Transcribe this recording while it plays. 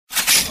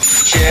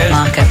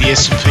market, the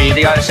S&P,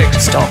 the ASX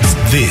stocks.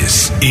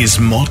 This is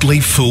Motley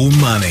Fool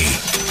Money.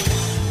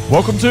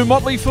 Welcome to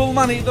Motley Fool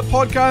Money, the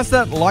podcast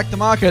that, like the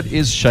market,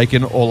 is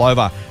shaken all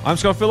over. I'm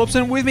Scott Phillips,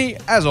 and with me,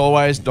 as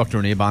always,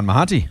 Dr. Anirban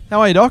Mahanti. How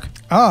are you, Doc?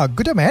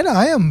 Good, man.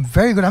 I am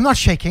very good. I'm not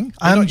shaking.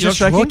 I'm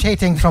just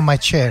rotating from my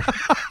chair.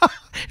 You're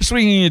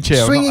swinging your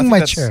chair. Swinging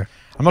my chair.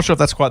 I'm not sure if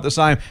that's quite the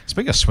same.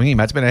 Speaking of swinging,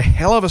 mate, it's been a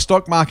hell of a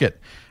stock market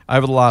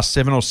over the last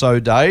 7 or so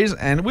days,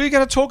 and we're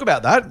going to talk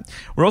about that.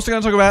 We're also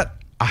going to talk about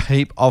a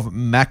heap of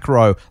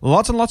macro.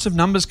 Lots and lots of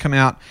numbers come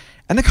out,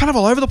 and they're kind of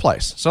all over the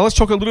place. So let's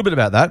talk a little bit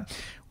about that.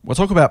 We'll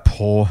talk about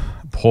poor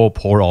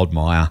old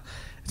Maya.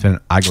 It's been an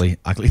ugly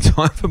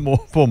time for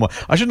poor Maya.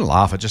 I shouldn't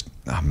laugh. It's just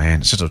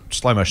a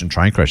slow motion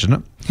train crash, isn't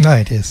it? No,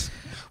 it is.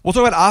 We'll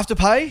talk about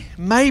Afterpay,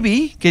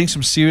 maybe getting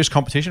some serious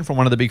competition from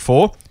one of the big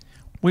four.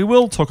 We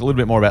will talk a little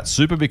bit more about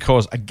super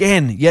because,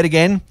 yet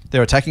again,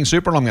 they're attacking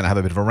super, and I'm going to have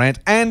a bit of a rant.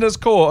 And of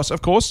course,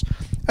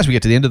 as we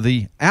get to the end of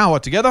the hour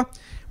together,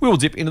 we will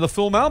dip into the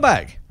full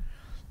mailbag.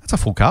 That's a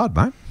full card,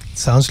 mate.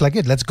 Sounds like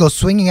it. Let's go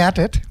swinging at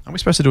it. Are we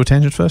supposed to do a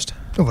tangent first?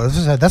 Oh, well,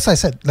 that's what I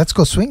said. Let's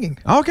go swinging.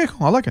 Oh, okay,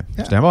 cool. I like it.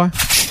 Yeah. Stand by.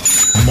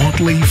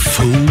 Motley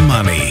Fool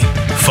Money.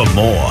 For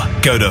more,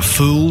 go to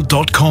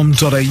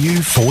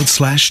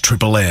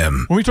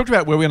fool.com.au/MMM. When we talked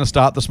about where we're going to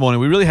start this morning,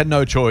 we really had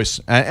no choice,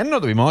 and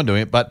not that we mind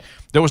doing it, but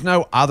there was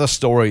no other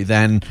story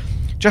than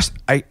just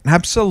an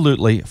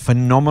absolutely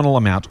phenomenal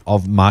amount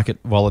of market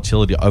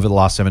volatility over the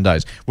last 7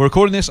 days. We're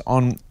recording this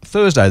on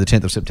Thursday, the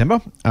 10th of September,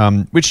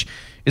 which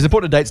is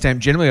important to date stamp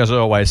generally, as I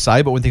always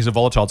say, but when things are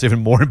volatile, it's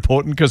even more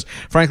important because,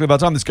 frankly, by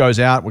the time this goes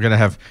out, we're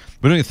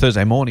doing it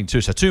Thursday morning too,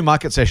 so 2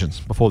 market sessions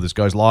before this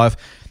goes live.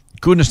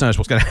 Goodness knows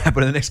what's going to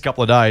happen in the next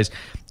couple of days.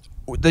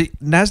 The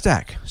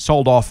NASDAQ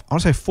sold off, I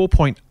want to say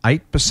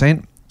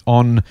 4.8%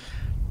 on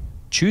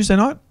Tuesday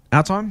night,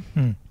 our time,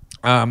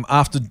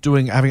 after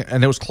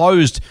and it was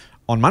closed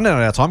on Monday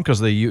night our time because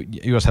the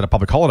US had a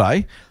public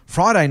holiday.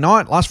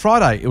 Last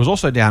Friday, it was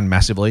also down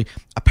massively.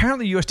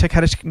 Apparently, US tech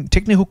had a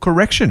technical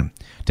correction,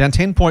 down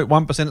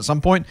 10.1% at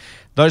some point.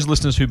 Those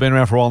listeners who've been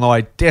around for a while know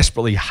I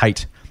desperately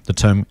hate the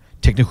term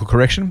technical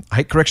correction. I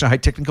hate correction, I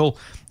hate technical.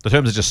 The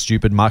terms are just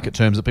stupid market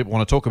terms that people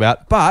want to talk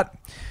about. But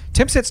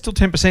 10% still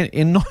 10%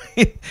 in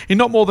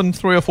not more than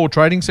 3 or 4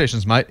 trading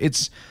sessions, mate.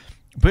 It's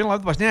been all over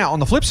the place. Now, on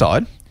the flip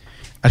side,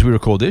 as we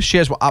record this,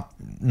 shares were up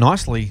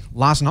nicely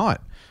last night.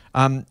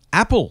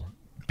 Apple,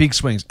 big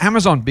swings.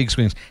 Amazon, big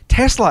swings.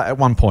 Tesla at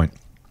one point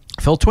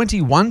fell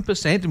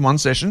 21% in one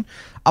session,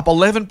 up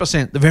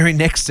 11% the very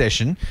next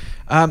session.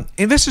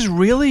 Investors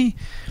really,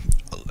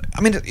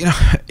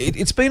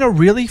 it's been a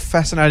really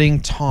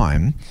fascinating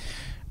time.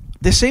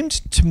 There seemed,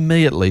 to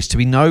me at least, to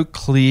be no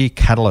clear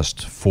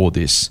catalyst for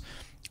this,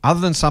 other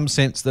than some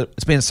sense that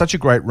it's been such a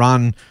great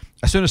run.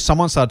 As soon as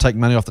someone started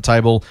taking money off the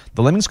table,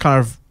 the lemons kind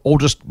of all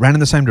just ran in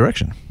the same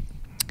direction.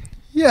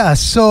 Yeah,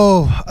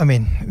 so,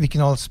 we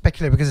can all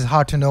speculate because it's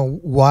hard to know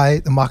why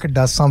the market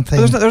does something.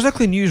 There was no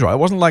clear news, right? It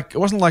wasn't like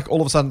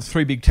all of a sudden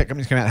 3 big tech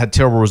companies came out and had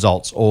terrible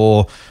results,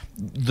 or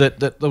that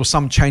there was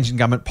some change in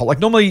government policy. Like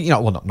normally,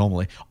 not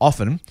normally,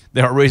 often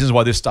there are reasons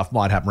why this stuff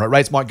might happen, right?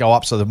 Rates might go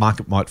up so the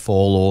market might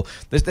fall, or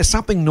there's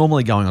something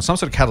normally going on, some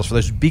sort of catalyst for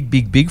those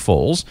big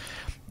falls.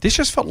 This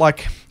just felt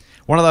like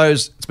one of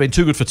those, it's been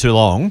too good for too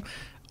long.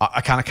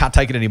 I can't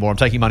take it anymore. I'm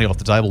taking money off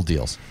the table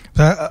deals.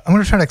 I'm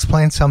going to try to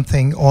explain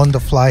something on the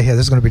fly here.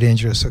 This is going to be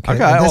dangerous, okay?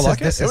 Okay, I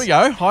like it. Here we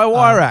go. High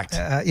wire act.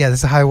 This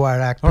is a high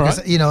wire act. Because,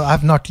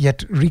 I've not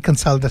yet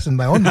reconciled this in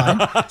my own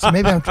mind. So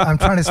maybe I'm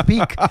trying to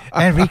speak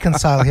and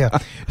reconcile here.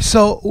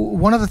 So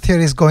one of the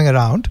theories going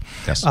around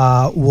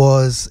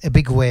was a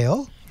big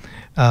whale.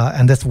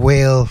 And this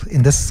whale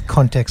in this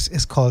context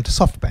is called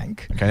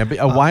SoftBank. Okay,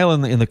 a whale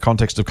in the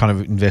context of kind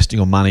of investing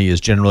or money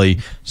is generally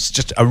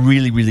just a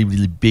really, really,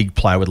 really big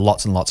player with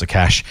lots and lots of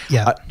cash.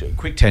 Yeah.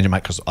 Quick tangent,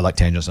 mate, because I like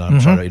tangents, and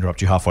I'm sorry to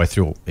interrupt you halfway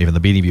through even the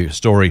beginning of your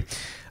story.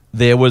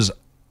 There was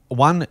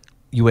one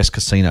US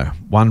casino,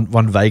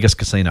 one Vegas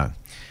casino,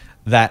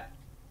 that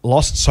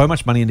lost so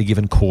much money in a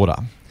given quarter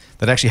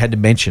that actually had to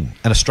mention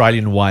an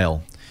Australian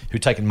whale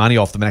who'd taken money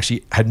off them and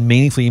actually had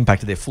meaningfully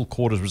impacted their full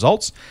quarter's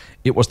results.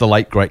 It was the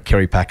late, great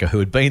Kerry Packer who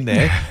had been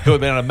there, who had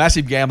been on a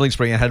massive gambling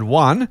spree and had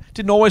won.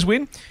 Didn't always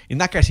win. In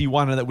that case, he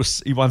won, and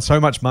he won so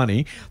much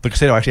money, the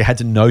casino actually had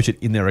to note it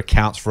in their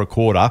accounts for a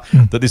quarter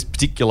that this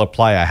particular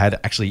player had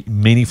actually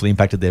meaningfully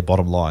impacted their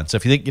bottom line. So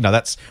if you think,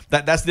 that's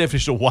the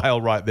definition of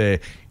whale right there.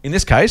 In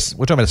this case,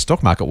 we're talking about a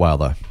stock market whale,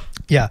 though.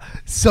 Yeah.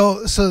 So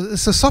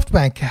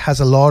SoftBank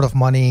has a lot of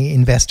money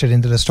invested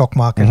into the stock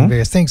market and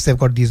various things. They've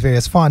got these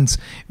various funds,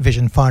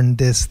 Vision Fund,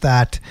 this,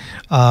 that,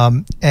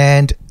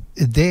 and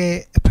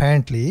they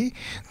apparently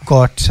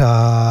got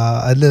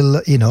a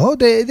little,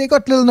 they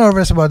got a little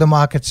nervous about the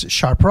market's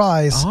sharp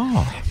rise.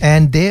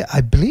 And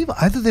I believe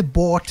either they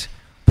bought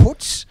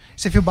puts.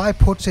 So if you buy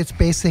puts, it's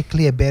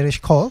basically a bearish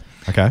call.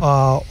 Okay.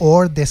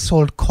 Or they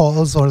sold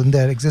calls or in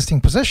their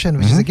existing position,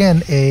 which is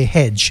again a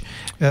hedge.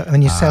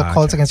 When you sell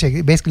calls against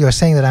you, basically you're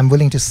saying that I'm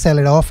willing to sell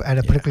it off at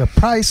a particular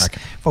price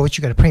for which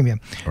you get a premium.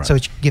 Right. So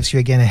which gives you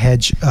again a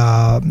hedge,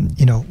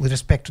 with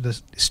respect to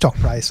the stock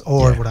price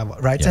or whatever,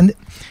 right? Yeah. And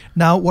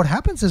now what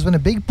happens is when a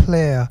big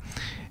player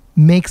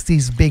makes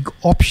these big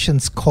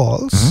options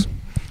calls,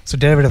 so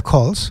derivative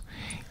calls,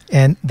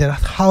 and there are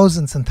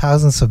thousands and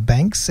thousands of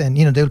banks, and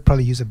they'll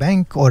probably use a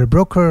bank or a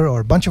broker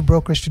or a bunch of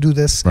brokers to do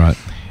this. Right.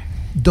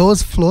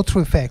 Those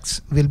flow-through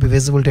effects will be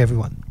visible to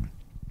everyone.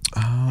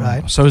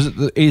 Right. So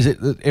is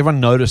it that everyone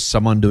noticed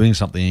someone doing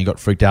something and you got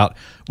freaked out?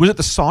 Was it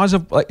the size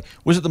of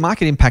was it the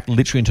market impact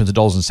literally in terms of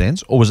dollars and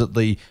cents, or was it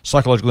the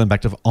psychological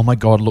impact of, oh my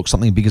God, look,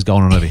 something big is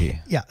going on over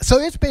here? Yeah. So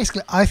it's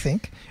basically, I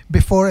think,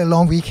 before a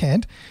long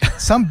weekend,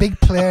 some big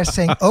player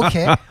saying,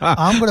 okay,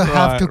 I'm going to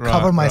have to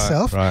cover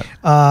myself. Right.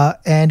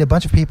 And a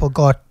bunch of people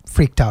got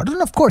freaked out.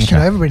 And of course,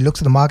 everybody looks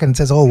at the market and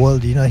says, oh, well,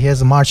 here's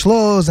the March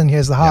lows and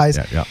here's the highs.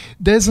 Yeah.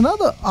 There's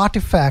another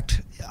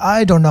artifact.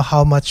 I don't know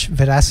how much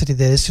veracity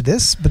there is to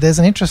this, but there's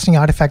an interesting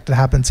artifact that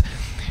happens.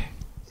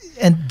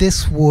 And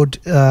this goes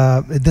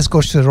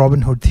to the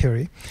Robin Hood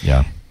theory.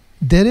 Yeah.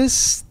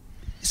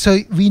 So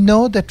we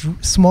know that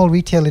small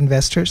retail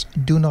investors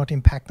do not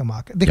impact the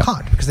market. They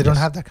can't because they don't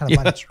have that kind of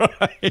money. That's right.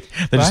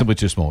 They're just simply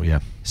too small,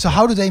 So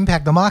how do they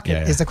impact the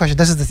market is the question.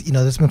 This is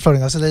that's been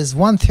floating out. So there's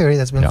one theory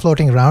that's been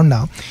floating around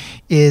now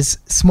is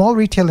small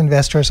retail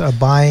investors are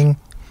buying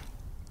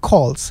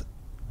calls,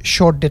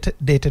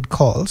 short-dated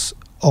calls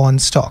on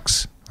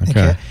stocks.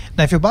 Okay.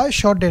 Now, if you buy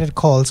short-dated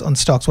calls on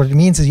stocks, what it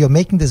means is you're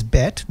making this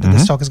bet that the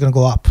stock is going to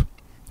go up.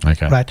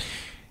 Okay. Right.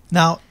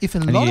 Now, if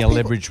you get a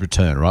leveraged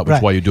return, right? Which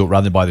is why you do it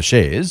rather than buy the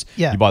shares.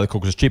 Yeah. You buy the call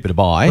because it's cheaper to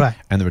buy,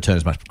 and the return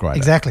is much greater.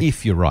 Exactly.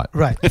 If you're right.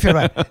 Right. If you're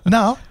right.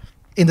 Now,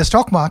 in the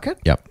stock market,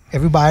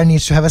 every buyer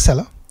needs to have a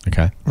seller.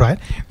 Okay. Right.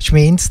 Which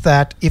means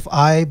that if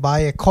I buy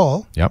a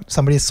call,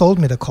 somebody sold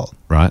me the call.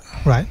 Right.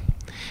 Right.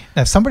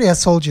 Now, if somebody has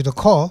sold you the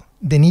call,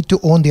 they need to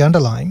own the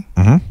underlying.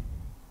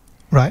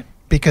 Right.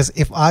 Because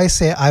if I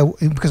say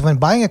because when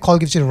buying a call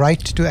gives you the right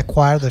to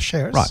acquire the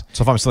shares. Right.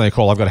 So if I'm selling a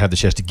call, I've got to have the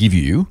shares to give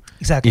you.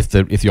 Exactly.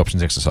 If the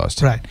option's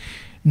exercised. Right.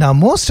 Now,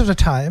 most of the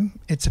time,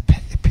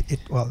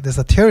 there's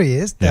a theory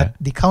is that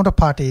the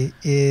counterparty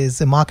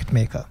is a market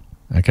maker.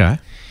 Okay.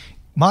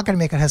 Market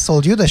maker has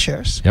sold you the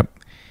shares. Yep.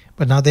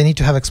 But now they need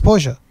to have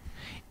exposure.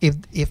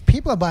 If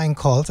people are buying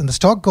calls and the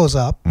stock goes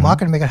up,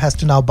 market maker has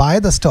to now buy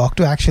the stock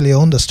to actually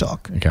own the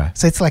stock. Okay.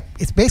 So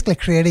it's basically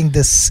creating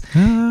this.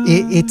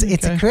 It's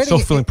creating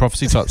self-fulfilling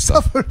prophecy type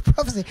stuff. Self-fulfilling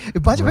prophecy. A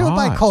bunch of people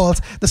buy calls.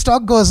 The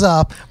stock goes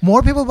up.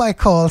 More people buy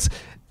calls.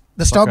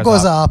 The stock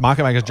goes up.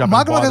 Market makers jump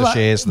and buy the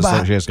shares.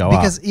 The shares go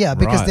because, up.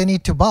 Because they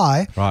need to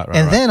buy. Right.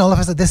 And then all of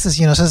a sudden, this is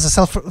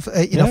so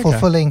it's a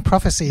fulfilling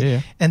prophecy.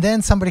 Yeah. And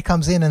then somebody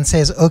comes in and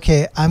says,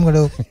 "Okay, I'm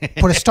going to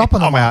put a stop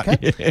on the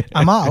market.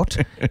 I'm out,"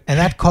 and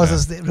that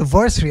causes the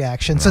reverse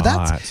reaction. So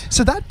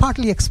that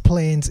partly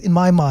explains, in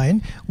my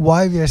mind,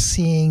 why we are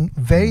seeing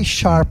very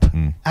sharp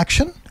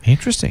action.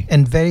 Interesting.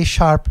 And very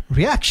sharp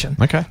reaction.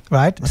 Okay.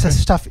 Right? Okay. So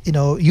stuff,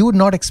 you would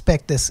not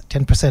expect this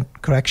 10%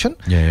 correction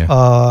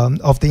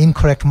of the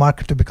incorrect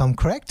market to become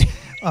correct.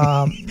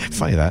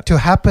 Funny that. To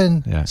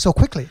happen so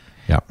quickly.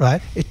 Yeah.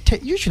 Right?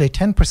 Usually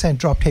 10%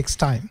 drop takes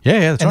time. Yeah,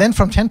 that's and then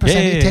from 10%,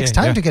 it takes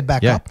time to get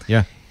back up.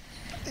 Yeah.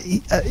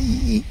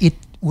 It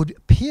would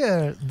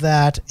appear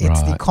that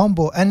it's the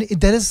combo, and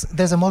there's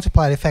a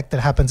multiplier effect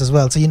that happens as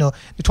well. So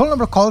the total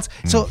number of calls.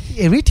 So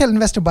a retail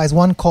investor buys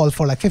one call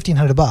for like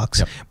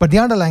 $1,500, but the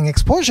underlying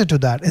exposure to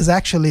that is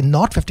actually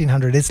not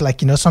 $1,500. It's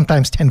like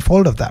sometimes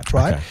tenfold of that,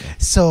 right? Okay.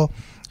 So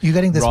you're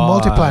getting this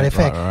multiplier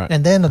effect,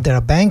 and then there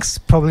are banks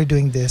probably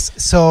doing this.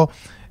 So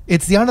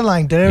it's the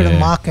underlying derivative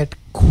market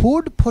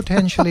could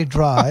potentially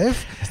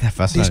drive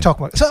the stock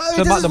market. So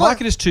the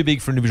market is too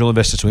big for individual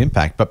investors to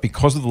impact, but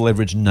because of the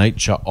leveraged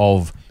nature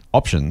of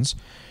options,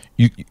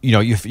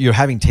 you're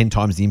having 10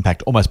 times the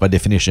impact almost by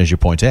definition, as you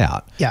point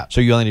out. Yeah.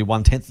 So you only need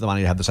 1/10 of the money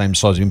to have the same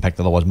size of impact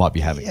that otherwise might be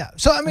having. Yeah.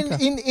 So I mean,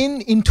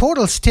 in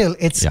total, still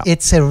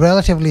it's a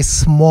relatively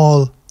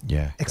small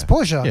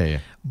exposure. Yeah.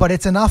 But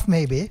it's enough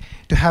maybe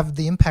to have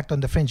the impact on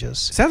the fringes.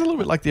 Sounds a little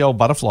bit like the old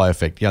butterfly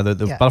effect.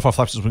 The butterfly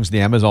flaps its wings in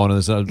the Amazon and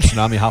there's a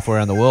tsunami halfway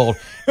around the world.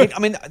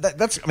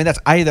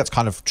 That's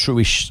kind of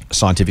true-ish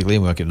scientifically,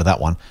 and we won't get into that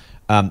one.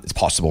 It's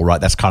possible,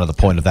 right? That's kind of the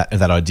point of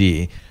that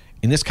idea.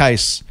 In this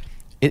case,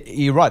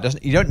 you're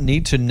right. You don't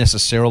need to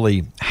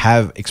necessarily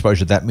have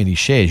exposure to that many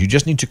shares. You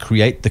just need to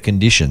create the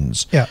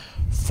conditions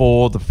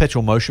for the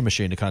perpetual motion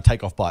machine to kind of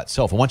take off by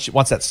itself. And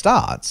once that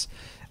starts,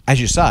 as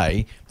you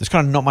say, there's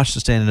kind of not much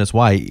to stand in its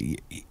way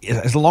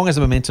as long as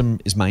the momentum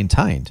is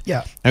maintained.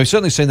 Yeah. And we've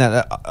certainly seen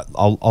that.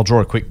 I'll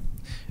draw a quick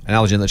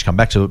analogy and let you come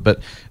back to it.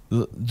 But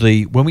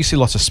when we see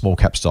lots of small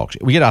cap stocks,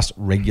 we get asked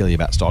regularly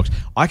about stocks.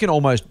 I can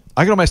almost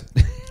I don't want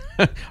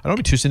to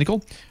be too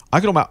cynical.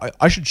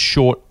 I should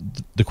short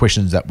the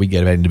questions that we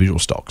get about individual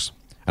stocks.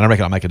 And I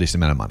reckon I'll make a decent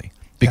amount of money.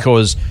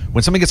 Because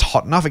when something gets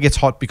hot enough, it gets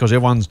hot because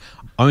everyone's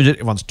owns it,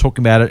 everyone's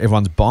talking about it,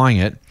 everyone's buying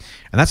it.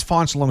 And that's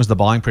fine so long as the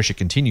buying pressure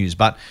continues.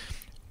 But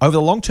over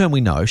the long term,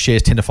 we know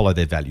shares tend to follow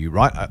their value,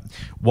 right?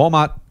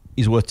 Walmart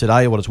is worth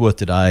today what it's worth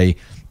today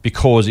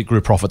because it grew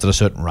profits at a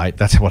certain rate.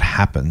 That's what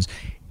happens.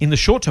 In the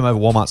short term, over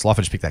Walmart's life,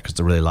 I just picked that because it's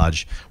a really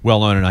large,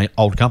 well-known and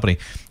old company.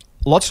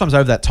 Lots of times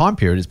over that time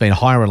period, it's been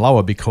higher and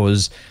lower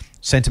because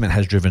sentiment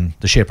has driven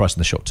the share price in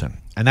the short term.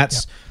 And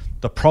that's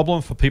the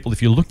problem for people.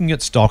 If you're looking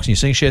at stocks and you're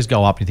seeing shares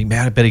go up and you think,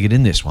 man, I better get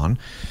in this one,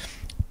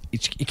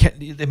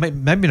 there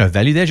may be no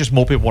value there, just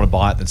more people want to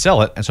buy it than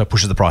sell it, and so it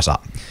pushes the price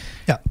up.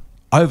 Yeah.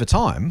 Over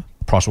time,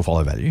 price will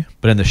follow value.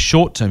 But in the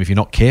short term, if you're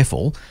not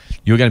careful,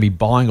 you're going to be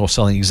buying or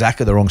selling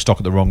exactly the wrong stock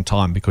at the wrong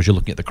time because you're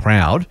looking at the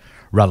crowd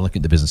rather than looking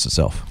at the business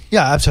itself.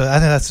 Yeah, absolutely. I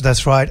think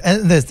that's right.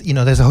 And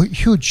there's a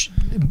huge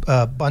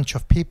bunch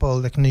of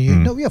people that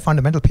we are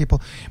fundamental people,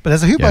 but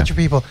there's a huge bunch of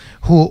people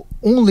who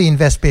only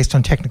invest based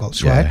on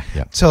technicals, right?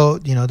 Yeah. So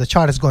the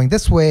chart is going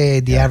this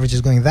way, the average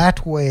is going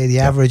that way, the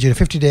average,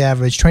 50-day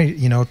average,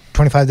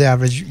 25-day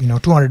average,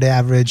 200-day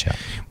average,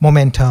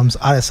 momentums,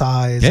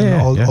 RSIs,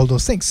 and all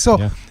those things.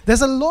 So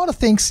there's a lot of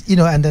things,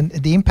 and then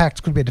the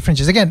impacts could be different.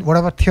 Again,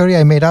 whatever theory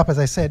I made up, as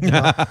I said,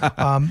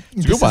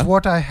 this is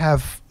what I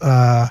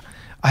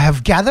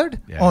have gathered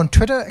on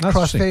Twitter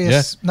across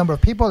various number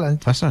of people,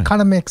 and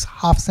kind of makes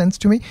half sense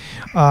to me.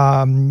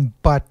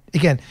 But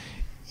again,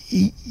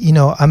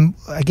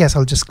 I guess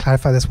I'll just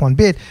clarify this one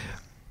bit.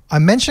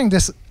 I'm mentioning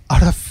this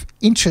out of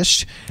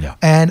interest,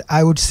 and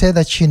I would say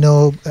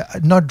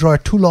that not draw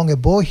too long a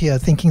bow here,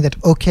 thinking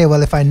that okay,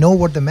 well, if I know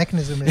what the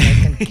mechanism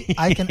is,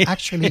 I can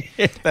actually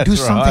do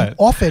something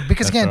off it.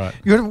 Because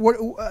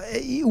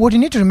what you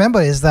need to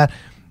remember is that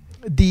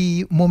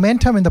the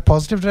momentum in the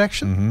positive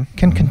direction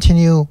can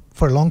continue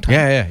for a long time.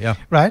 Yeah.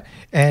 Right?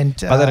 And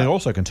but then it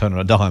also can turn on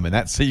a dime, and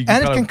that's it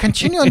can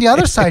continue on the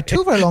other side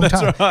too for a long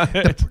time.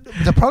 Right.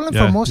 The problem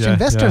for most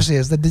investors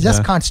is that they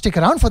just can't stick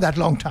around for that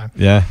long time.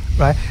 Yeah.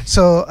 Right?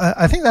 So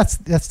I think that's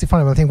the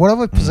fundamental thing.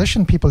 Whatever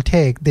position people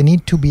take, they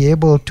need to be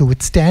able to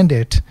withstand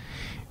it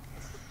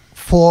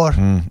for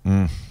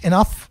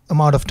enough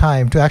amount of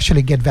time to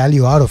actually get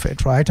value out of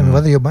it, right? And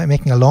whether you're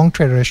making a long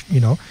trade or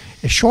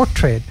a short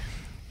trade,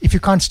 if you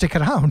can't stick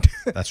around,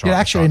 you're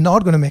actually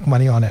not going to make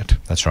money on it.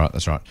 That's right.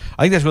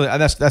 I think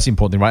that's the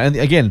important thing, right? And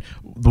again,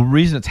 the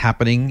reason it's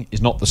happening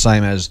is not the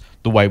same as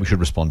the way we should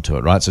respond to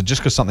it, right? So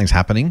just because something's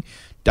happening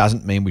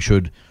doesn't mean we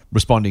should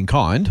respond in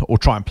kind or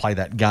try and play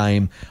that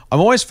game. I'm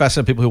always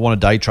fascinated with people who want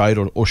to day trade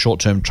or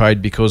short-term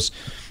trade because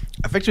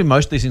effectively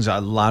most of these things are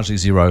largely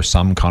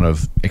zero-sum kind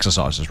of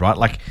exercises, right?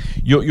 Like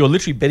you're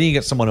literally betting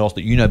against someone else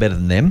that you know better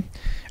than them.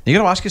 And you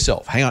got to ask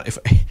yourself, hang on,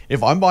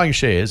 if I'm buying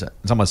shares and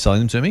someone's selling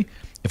them to me,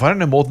 if I don't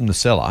know more than the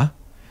seller,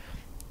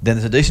 then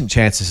there's a decent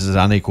chance this is an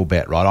unequal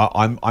bet, right?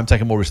 I'm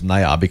taking more risk than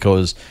they are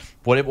because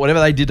whatever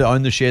they did to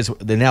own the shares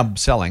they're now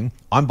selling,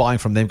 I'm buying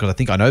from them because I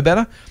think I know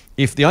better.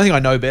 If the only thing I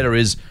know better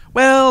is,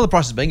 well, the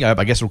price is being up,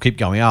 I guess it'll keep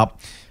going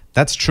up,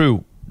 that's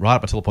true right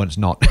up until the point it's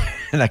not.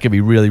 And that can be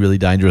really, really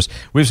dangerous.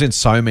 We've seen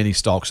so many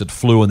stocks that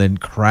flew and then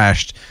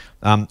crashed.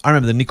 I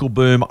remember the nickel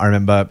boom. I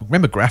remember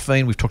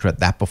graphene. We've talked about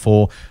that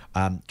before.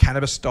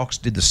 Cannabis stocks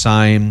did the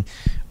same.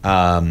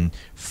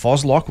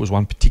 Foslock was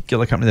one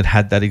particular company that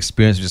had that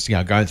experience of just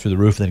going through the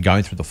roof and then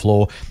going through the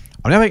floor.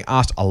 I'm now being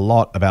asked a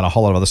lot about a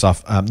whole lot of other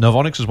stuff.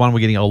 Novonix is one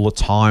we're getting all the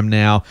time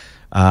now.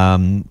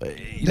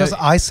 Does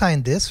I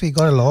sign this? We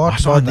got a lot. I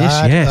signed this,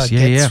 yes.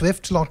 Get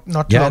Swift, not too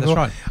long that's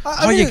ago.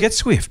 right. Get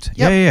Swift.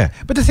 Yeah.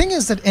 But the thing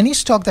is that any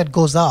stock that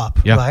goes up,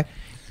 right,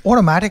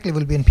 automatically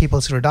will be in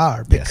people's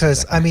radar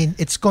because,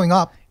 it's going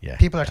up. Yeah.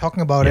 People are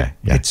talking about it.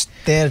 Yeah. It's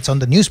there. It's on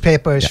the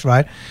newspapers,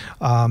 right?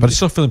 But it's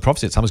still feeling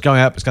profits. Something's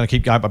going up. It's going to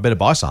keep going up. I better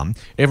buy some.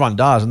 Everyone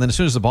does. And then as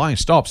soon as the buying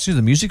stops, as soon as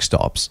the music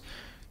stops,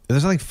 if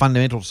there's nothing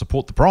fundamental to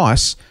support the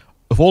price,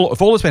 if all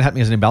that's been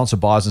happening is an imbalance of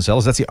buyers and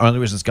sellers, that's the only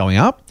reason it's going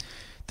up,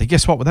 then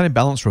guess what? When that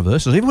imbalance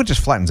reverses, even when it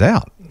just flattens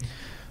out,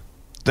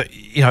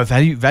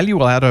 value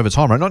will add over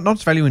time, right?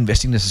 Not value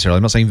investing necessarily.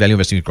 I'm not saying value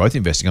investing is growth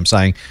investing. I'm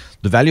saying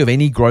the value of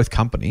any growth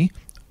company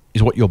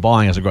is what you're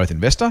buying as a growth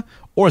investor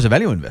or as a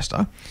value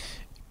investor.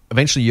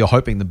 Eventually, you're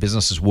hoping the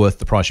business is worth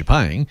the price you're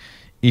paying.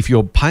 If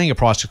you're paying a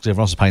price because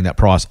everyone else is paying that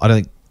price, I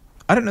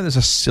don't know there's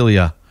a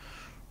sillier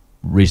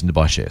reason to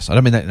buy shares. I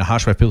don't mean that in a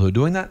harsh way of people who are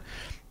doing that,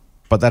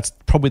 but that's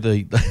probably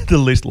the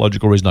least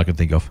logical reason I can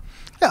think of.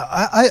 Yeah,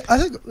 I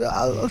think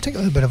I'll take a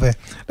little bit of a...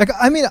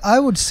 I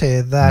would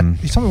say that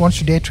if someone wants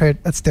to day trade,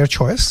 that's their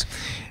choice.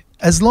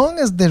 As long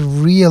as they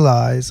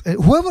realize,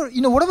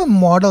 whatever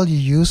model you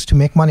use to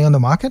make money on the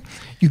market,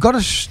 you got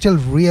to still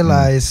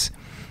realize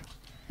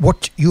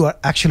what you are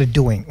actually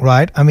doing,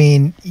 right?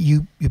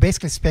 You're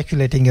basically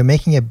speculating. You're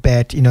making a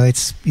bet.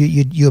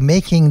 You're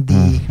making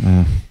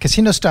the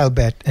casino style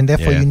bet, and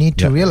therefore you need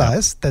to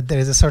realize that there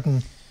is a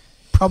certain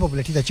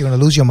probability that you're going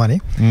to lose your money,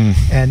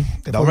 and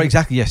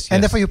exactly yes,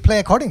 and therefore you play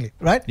accordingly,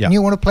 right? Yeah. And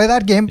you want to play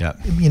that game,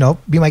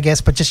 be my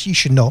guest, but just you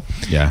should know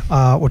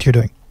what you're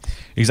doing.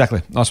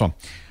 Exactly, nice one.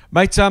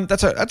 Mate,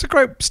 that's a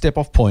great step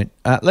off point.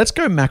 Let's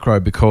go macro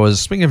because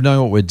speaking of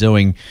knowing what we're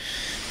doing,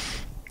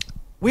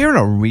 we're in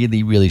a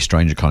really, really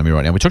strange economy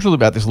right now. We talked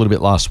about this a little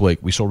bit last week.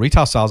 We saw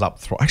retail sales up.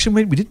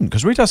 Actually, we didn't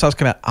because retail sales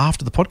came out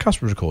after the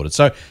podcast was recorded.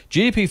 So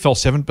GDP fell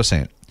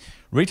 7%.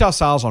 Retail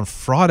sales on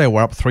Friday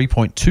were up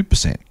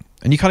 3.2%.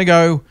 And you kind of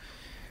go,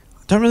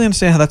 I don't really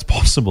understand how that's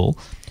possible.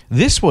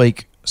 This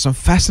week, some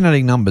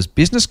fascinating numbers.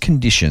 Business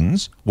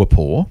conditions were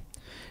poor.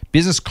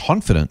 Business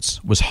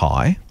confidence was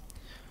high.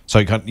 So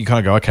you kind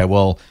of go, okay,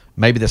 well,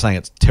 maybe they're saying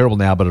it's terrible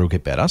now, but it'll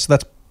get better. So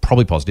that's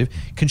probably positive.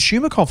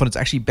 Consumer confidence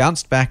actually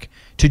bounced back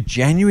to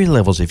January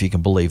levels, if you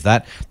can believe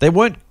that. They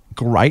weren't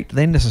great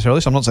then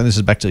necessarily, so I'm not saying this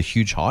is back to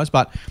huge highs,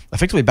 but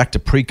effectively back to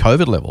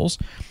pre-COVID levels.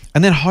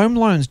 And then home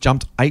loans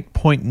jumped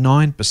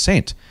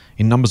 8.9%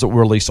 in numbers that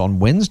were released on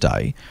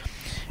Wednesday.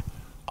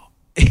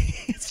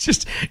 It's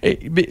just,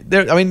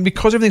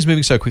 because everything's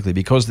moving so quickly,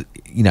 because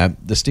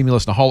the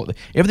stimulus and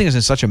everything is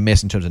in such a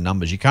mess in terms of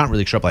numbers, you can't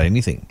really extrapolate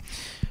anything.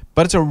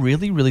 But it's a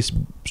really, really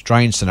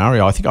strange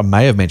scenario. I think I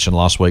may have mentioned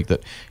last week that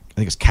I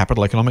think it's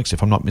Capital Economics,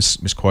 if I'm not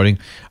misquoting,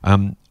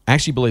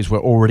 actually believes we're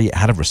already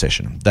out of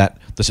recession, that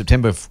the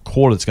September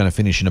quarter that's going to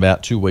finish in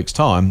about 2 weeks'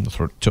 time,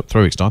 3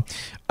 weeks' time,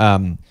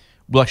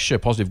 will actually show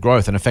positive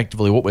growth. And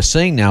effectively what we're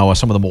seeing now are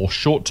some of the more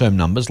short-term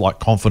numbers like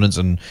confidence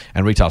and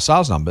retail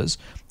sales numbers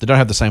that don't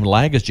have the same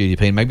lag as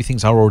GDP, and maybe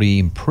things are already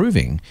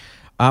improving.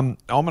 I'm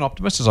an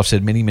optimist, as I've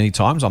said many, many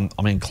times. I'm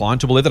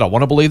inclined to believe that. I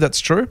want to believe that's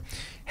true.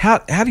 How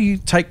do you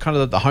take kind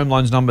of the home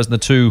loans numbers and the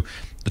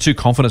two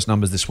confidence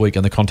numbers this week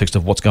in the context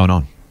of what's going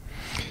on?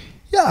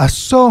 Yeah,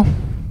 so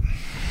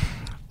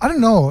I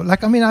don't know.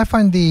 I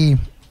find the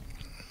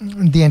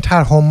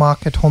entire home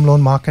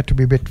loan market to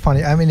be a bit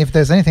funny. I mean, if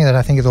there's anything that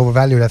I think is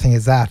overvalued, I think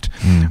it's that.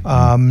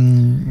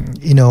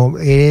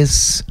 It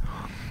is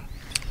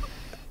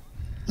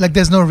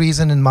there's no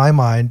reason in my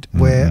mind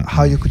where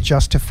how you could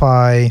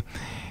justify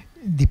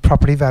the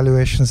property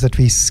valuations that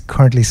we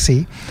currently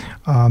see.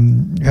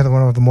 You have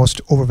one of the most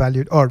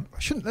overvalued,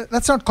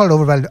 let's not call it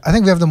overvalued. I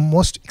think we have the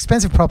most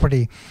expensive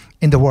property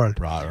in the world.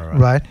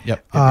 Right?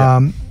 Yep.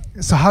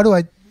 So how do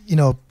I,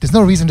 there's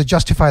no reason to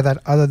justify that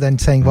other than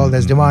saying, well,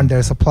 there's demand,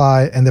 there's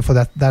supply, and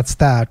therefore that's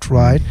that,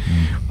 right?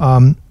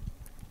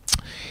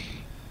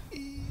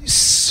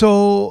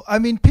 So, I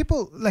mean,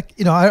 people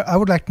I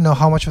would like to know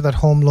how much of that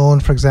home loan,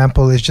 for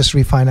example, is just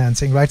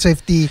refinancing, right? So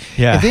if the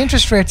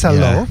interest rates are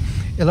low,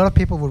 a lot of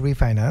people will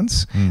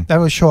refinance. That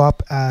will show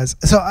up as,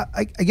 so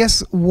I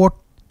guess what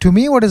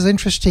is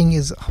interesting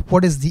is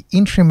what is the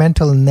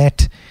incremental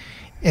net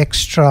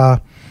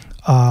extra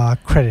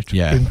credit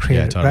being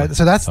created, totally, right?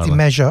 So that's the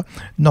measure,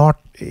 not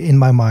in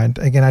my mind.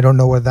 Again, I don't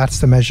know whether that's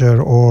the measure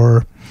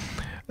or...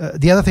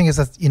 the other thing is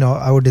that,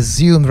 I would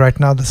assume right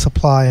now the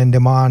supply and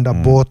demand are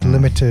both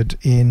limited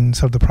in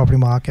sort of the property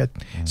market.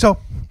 So,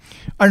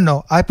 I don't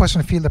know. I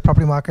personally feel the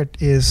property market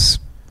is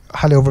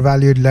highly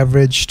overvalued,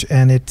 leveraged,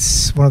 and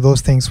it's one of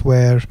those things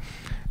where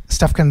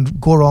stuff can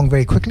go wrong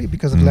very quickly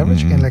because of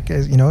leverage. And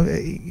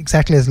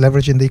exactly as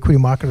leverage in the equity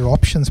market or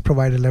options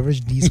provide a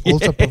leverage, these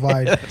also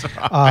provide.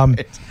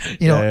 Right.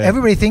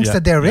 Everybody thinks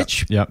that they're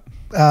rich. Yep.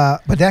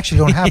 But they actually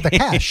don't have the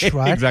cash,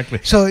 right? Exactly.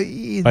 So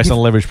based on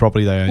leveraged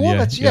property they own.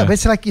 But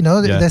it's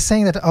they're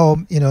saying that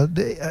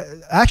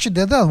actually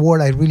the other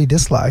word I really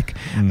dislike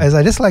is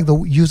I dislike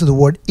the use of the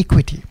word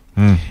equity.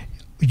 When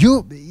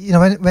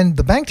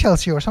the bank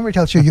tells you or somebody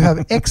tells you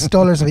have X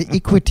dollars of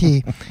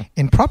equity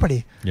in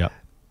property. Yeah.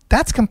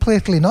 That's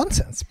completely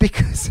nonsense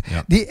because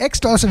the X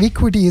dollars of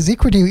equity is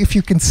equity if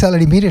you can sell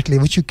it immediately,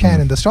 which you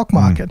can in the stock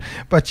market.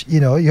 But,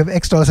 you have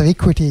X dollars of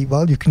equity,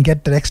 well, you can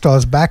get that X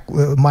dollars back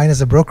minus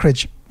the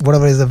brokerage,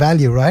 whatever is the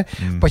value, right?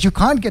 But you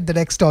can't get that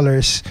X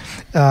dollars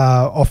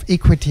of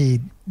equity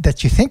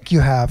that you think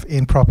you have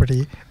in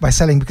property by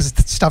selling because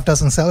the stuff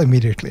doesn't sell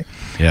immediately.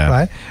 Yeah.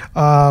 Right?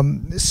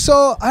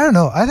 So, I don't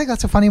know. I think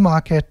that's a funny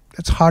market.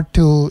 It's hard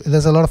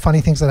there's a lot of funny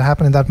things that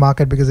happen in that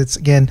market because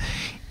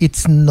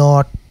it's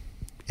not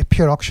a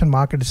pure auction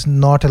market. It's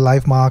not a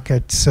live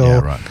market.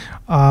 So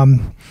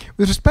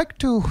with respect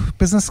to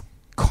business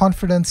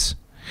confidence,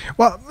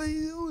 well,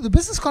 the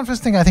business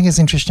confidence thing I think is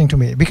interesting to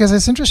me because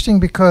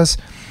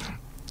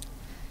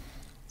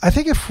I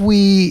think if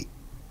we,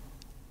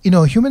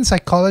 human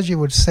psychology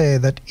would say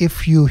that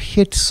if you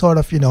hit sort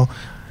of, a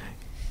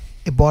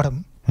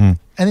bottom,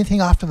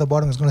 anything after the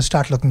bottom is going to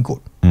start looking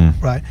good,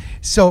 right?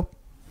 So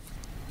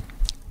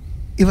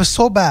it was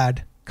so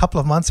bad a couple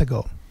of months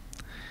ago.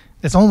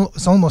 It's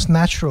almost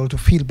natural to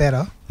feel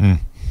better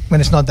when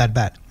it's not that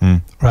bad,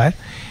 right?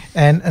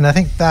 And I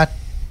think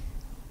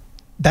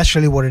that's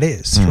really what it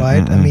is,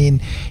 right? I mean,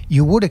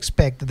 you would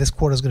expect that this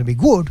quarter is going to be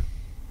good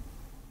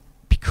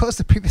because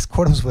the previous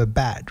quarters were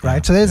bad,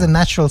 right? So there's a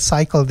natural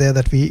cycle there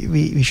that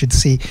we should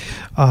see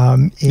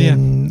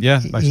in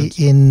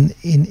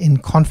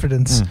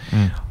confidence.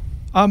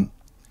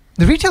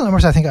 The retail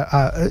numbers, I think,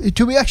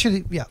 to be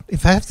actually,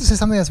 if I have to say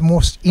something that's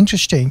most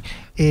interesting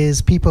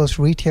is people's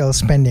retail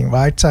spending,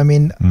 right? So, I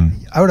mean,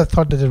 I would have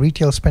thought that the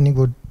retail spending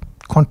would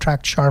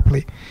contract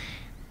sharply,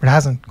 but it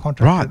hasn't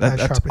contracted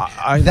sharply.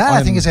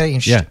 I think is very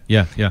interesting.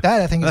 Yeah.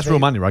 That I think that's real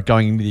money, right?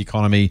 Going into the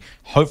economy,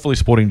 hopefully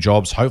supporting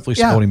jobs, hopefully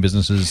supporting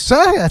businesses. So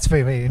I think that's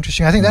very, very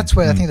interesting. I think that's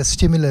where I think the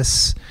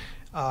stimulus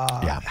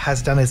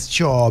has done its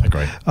job.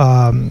 Agree.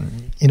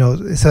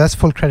 So that's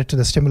full credit to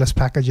the stimulus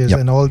packages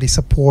Yep. and all the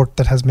support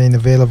that has been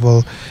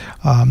available.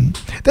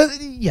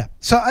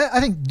 So I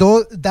think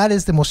that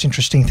is the most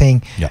interesting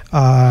thing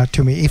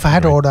to me. If I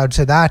had to order, I'd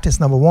say that is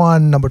number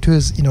one. Number two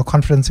is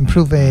confidence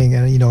improving,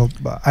 and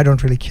I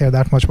don't really care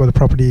that much about the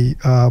property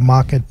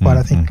market, but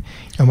I think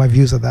my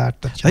views are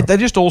that. They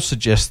just all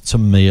suggest to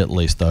me, at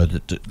least, though,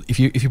 that if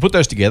you put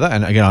those together,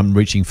 and again, I'm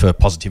reaching for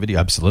positivity,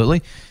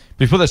 absolutely.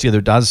 But if you put those together,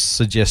 it does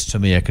suggest to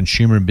me a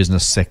consumer and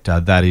business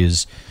sector that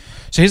is.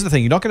 So here's the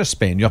thing: you're not going to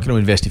spend, you're not going to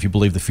invest if you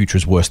believe the future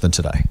is worse than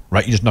today,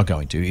 right? You're just not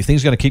going to. If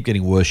things are going to keep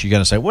getting worse, you're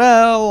going to say,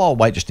 well, I'll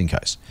wait just in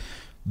case.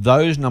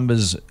 Those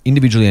numbers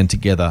individually and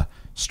together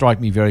strike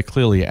me very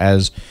clearly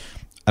as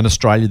an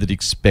Australia that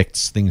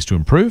expects things to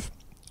improve.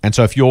 And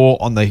so if you're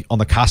on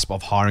the cusp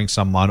of hiring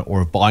someone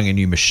or of buying a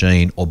new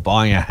machine or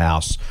buying a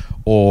house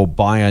or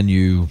buying a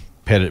new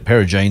pair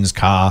of jeans,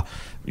 car,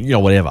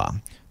 whatever,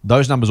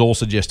 those numbers all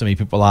suggest to me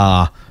people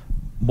are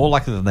more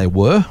likely than they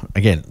were.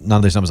 Again, none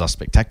of these numbers are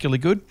spectacularly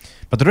good,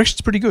 but the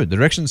direction's pretty good. The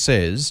direction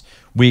says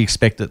we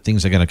expect that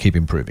things are going to keep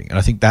improving. And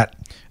I think that,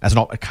 as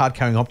a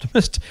card-carrying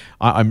optimist,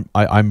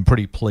 I'm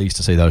pretty pleased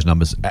to see those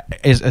numbers.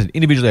 As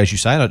individually, as you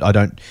say, and I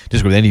don't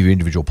disagree with any of your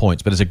individual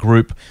points, but as a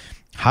group,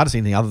 hard to see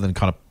anything other than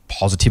kind of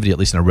positivity, at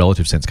least in a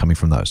relative sense, coming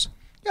from those.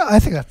 Yeah, I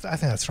think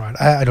that's right.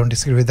 I don't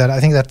disagree with that.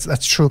 I think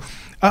that's true.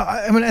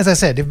 As I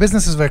said, if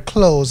businesses were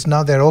closed,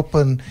 now they're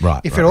open.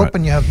 If you're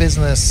open, you have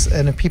business,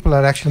 and if people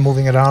are actually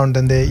moving around,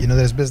 and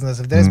there's business.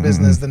 If there's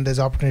business, then there's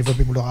opportunity for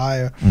people to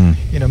hire.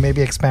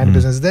 Maybe expand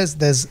business.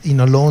 There's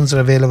loans are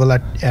available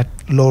at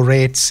low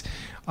rates.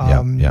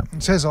 So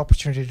there's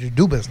opportunity to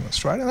do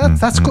business, right? And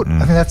that's good.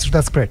 I think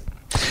that's great.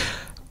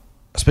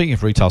 Speaking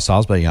of retail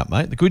sales being up,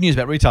 mate, the good news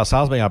about retail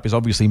sales being up is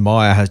obviously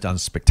Myer has done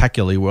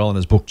spectacularly well and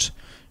has booked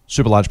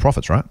super large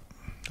profits, right?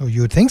 Oh,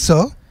 you would think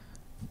so.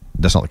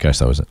 That's not the case,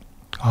 though, is it?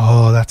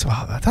 Oh, that's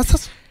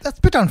a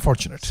bit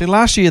unfortunate. See,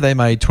 last year they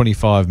made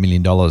 $25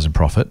 million in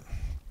profit.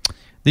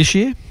 This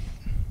year,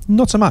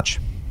 not so much.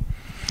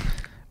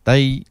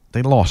 They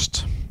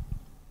lost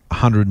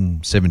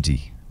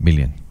 $170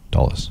 million.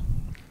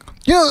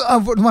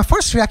 My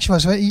first reaction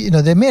was,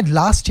 they made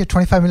last year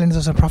 $25 million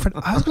of profit.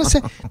 I was going to say,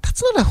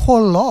 that's not a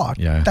whole lot.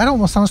 Yeah. That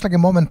almost sounds like a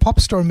mom and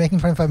pop store making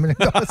 $25 million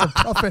of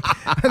profit.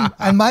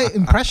 And my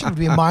impression would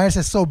be Myers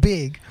is so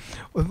big.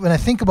 When I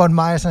think about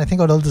Myers and I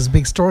think about all those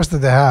big stores that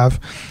they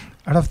have,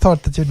 I'd have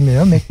thought that you'd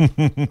make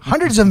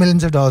hundreds of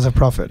millions of dollars of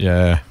profit.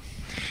 Yeah.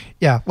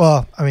 Yeah.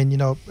 Well,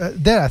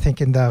 there I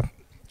think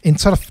in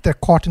sort of they're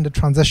caught in the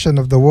transition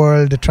of the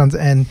world,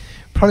 and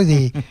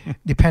probably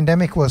the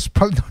pandemic was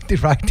probably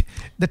not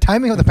the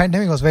timing of the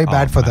pandemic was very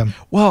bad for them.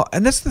 Well,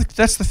 and that's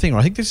the thing, right?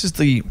 I think this is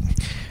the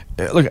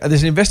look.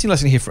 There's an investing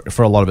lesson here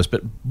for a lot of us,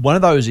 but one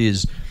of those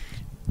is,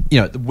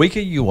 the weaker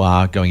you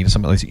are going into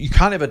something like this, you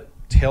can't ever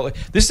tell.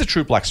 This is a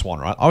true black swan,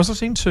 right? I was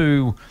listening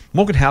to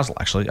Morgan Housel,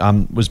 actually,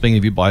 was being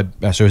interviewed by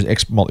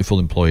ex-Motley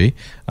employee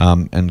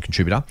and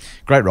contributor,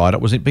 great writer,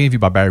 was being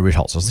interviewed by Barry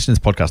Ritholtz. I was listening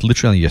to this podcast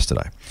literally only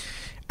yesterday.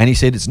 And he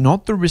said, it's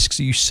not the risks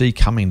that you see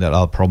coming that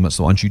are the problem, it's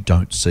the ones you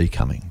don't see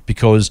coming.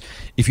 Because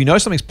if you know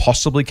something's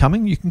possibly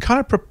coming, you can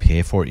kind of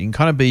prepare for it. You can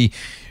kind of be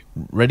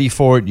ready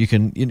for it. You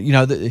can,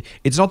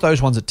 it's not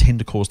those ones that tend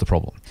to cause the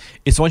problem.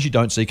 It's the ones you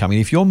don't see coming.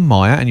 If you're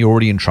Myer and you're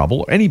already in trouble,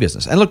 or any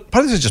business, and look,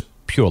 part of this is just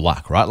pure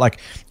luck, right? Like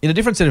in a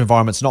different set of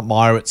environments, not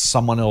Myer, it's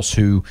someone else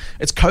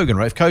it's Kogan,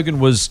 right? If Kogan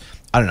was,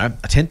 I don't know,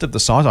 a tenth of the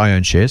size, I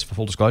own shares for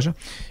full disclosure.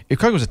 If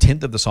Kogan was a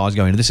tenth of the size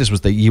going into this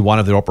was the year one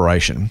of their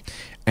operation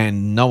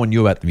and no one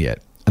knew about them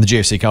yet, and the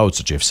GFC codes,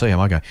 the GFC, am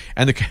I going?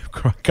 And the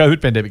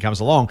COVID pandemic comes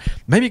along,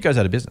 maybe it goes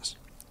out of business.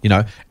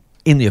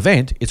 In the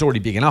event, it's already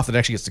big enough that it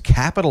actually gets to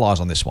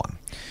capitalize on this one.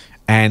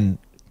 And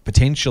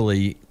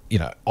potentially,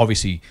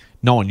 obviously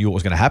no one knew what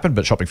was going to happen,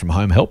 but shopping from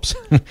home helps.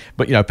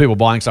 But, people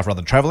buying stuff rather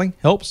than traveling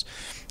helps.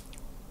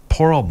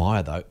 Poor old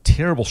Myer, though.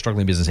 Terrible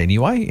struggling business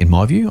anyway, in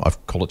my view.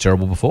 I've called it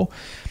terrible before.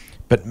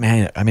 But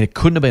man, it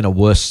couldn't have been a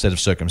worse set of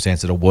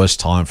circumstances at a worse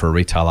time for a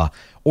retailer.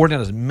 Already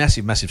under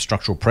massive, massive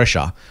structural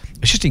pressure.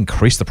 It's just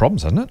increased the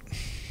problems, hasn't it?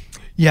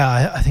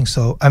 Yeah, I think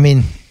so.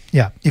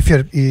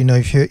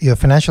 If your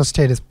financial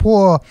state is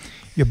poor,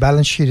 your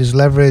balance sheet is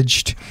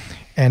leveraged,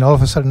 and all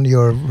of a sudden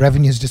your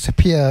revenues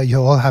disappear,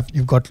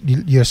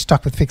 you're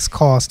stuck with fixed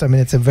cost.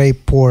 It's a very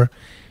poor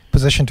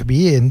position to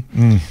be in.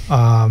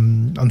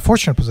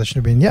 Unfortunate position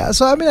to be in. Yeah.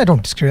 So I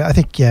don't disagree. I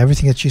think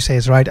everything that you say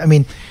is right.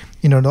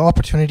 The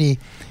opportunity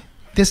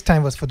this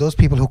time was for those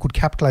people who could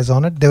capitalize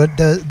on it. There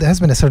has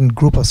been a certain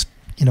group of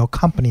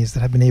companies that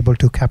have been able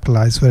to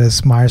capitalize,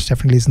 whereas Myers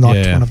definitely is not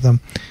one of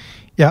them.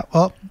 Yeah,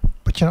 well,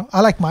 but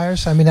I like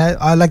Myers.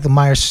 I like the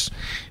Myers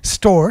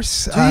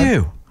stores. Do you?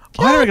 Yeah.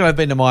 I don't reckon I've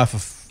been to Myer for.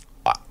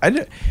 I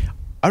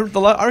reckon the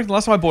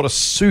last time I bought a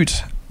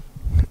suit,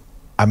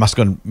 I must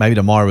have gone maybe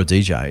to Myer or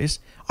DJs.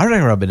 I don't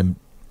reckon I've been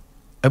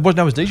to. It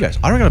was DJs.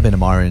 I don't reckon I've been to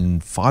Myer in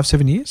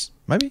 5-7 years,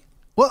 maybe.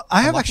 Well,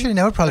 I have actually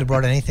never probably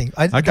bought anything.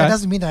 That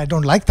doesn't mean that I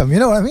don't like them. You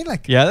know what I mean?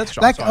 Yeah, that's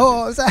right.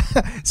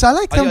 So I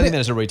like them. I think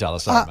there's a retailer.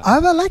 I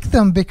like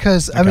them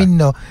because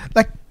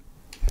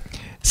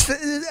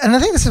And I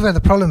think this is where the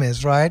problem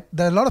is, right?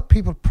 There are a lot of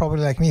people probably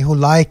like me who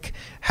like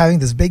having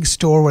this big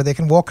store where they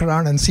can walk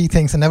around and see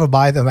things and never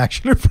buy them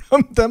actually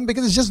from them,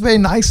 because it's just very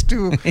nice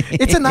to.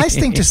 It's a nice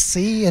thing to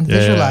see and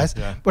visualize,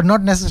 but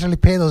not necessarily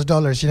pay those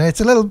dollars.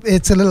 It's a little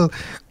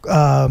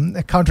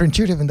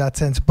counterintuitive in that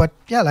sense. But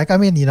yeah, like I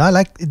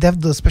like they have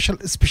those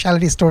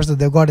specialty stores that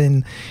they've got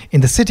in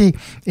the city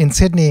in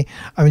Sydney.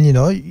 I mean,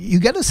 you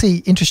get to see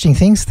interesting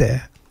things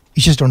there.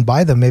 You just don't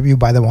buy them. Maybe you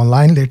buy them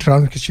online later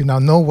on because you now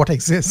know what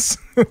exists.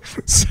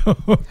 So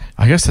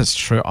I guess that's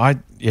true. So I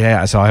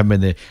haven't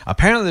been there.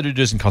 Apparently they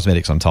do some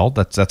cosmetics, I'm told.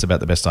 That's about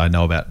the best I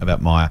know about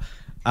Myer.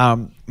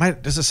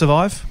 Mate, does it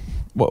survive?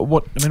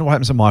 What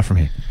happens to Myer from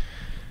here?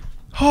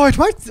 Oh, it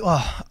might.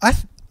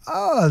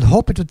 I'd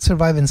hope it would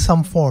survive in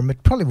some form.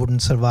 It probably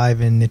wouldn't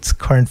survive in its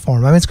current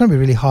form. I mean, it's going to be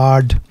really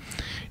hard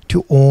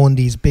to own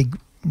these big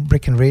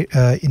brick and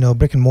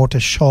mortar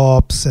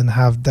shops and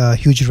have the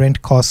huge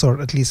rent costs,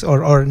 or at least,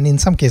 or in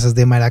some cases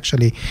they might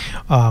actually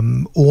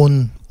own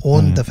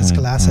the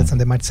physical assets, and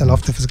they might sell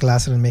off the physical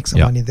asset and make some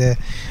money there.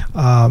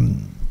 I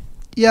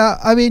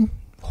mean,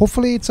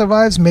 hopefully it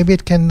survives. Maybe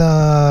it can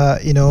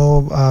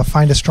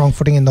find a strong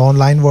footing in the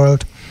online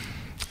world.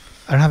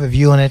 I don't have a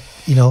view on it,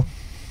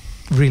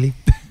 really.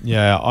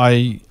 Yeah,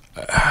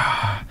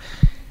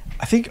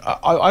 I think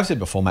I've said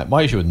before, mate,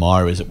 my issue with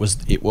Myer is it was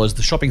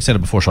the shopping centre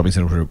before shopping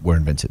centres were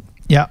invented.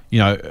 Yeah.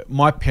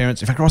 My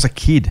parents, in fact, when I was a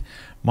kid,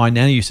 my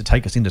nanny used to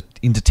take us into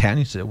town.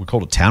 We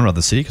called it town rather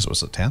than city because it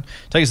was a town.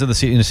 Take us to the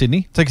city into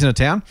Sydney, take us into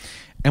town,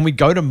 and we'd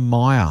go to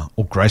Myer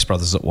or Grace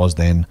Brothers it was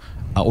then,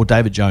 or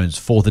David Jones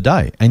for the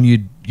day, and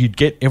you'd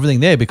get everything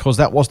there because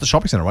that was the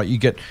shopping centre, right? You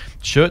get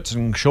shirts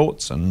and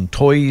shorts and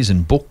toys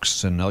and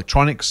books and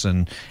electronics,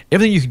 and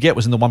everything you could get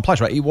was in the one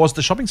place, right? It was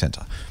the shopping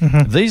centre.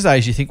 Mm-hmm. These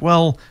days you think,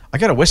 well, I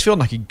go to Westfield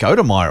and I could go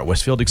to Myer at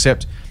Westfield,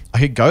 except I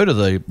could go to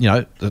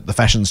the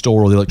fashion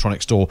store or the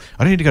electronics store.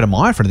 I don't need to go to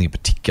Myer for anything in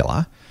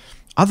particular,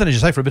 other than, as you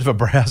say, for a bit of a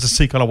browse to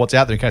see kind of what's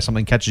out there in case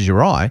something catches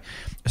your eye.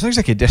 It's not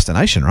exactly a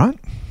destination, right?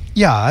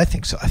 Yeah, I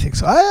think so.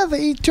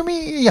 To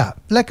me, yeah.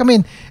 Like, I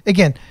mean,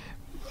 again,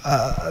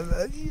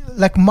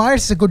 like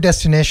Myers is a good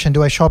destination.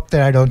 Do I shop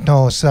there? I don't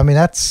know. So I mean,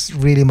 that's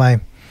really my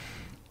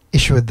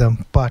issue with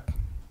them. But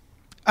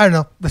I don't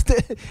know.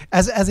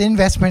 as an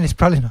investment, it's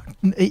probably not.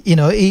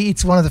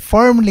 It's one of the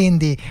firmly in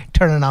the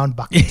turnaround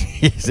bucket.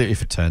 Yes,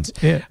 if it turns.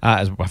 Yeah.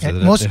 Most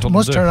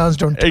turnarounds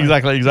don't turn.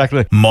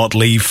 Exactly.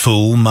 Motley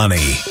Fool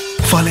Money.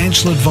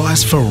 Financial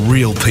advice for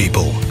real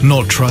people,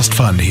 not trust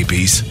fund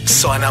hippies.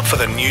 Sign up for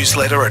the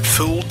newsletter at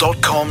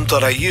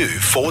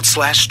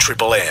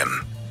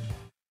fool.com.au/MMM.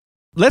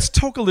 Let's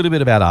talk a little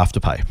bit about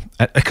Afterpay,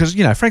 because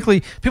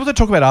frankly, people don't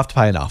talk about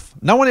Afterpay enough.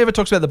 No one ever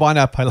talks about the buy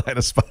now, pay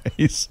later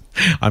space.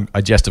 I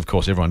jest, of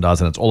course, everyone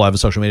does, and it's all over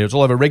social media. It's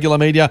all over regular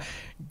media.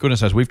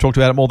 Goodness knows, we've talked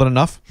about it more than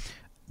enough.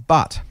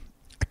 But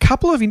a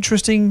couple of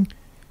interesting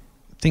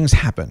things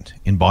happened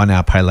in buy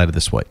now, pay later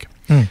this week.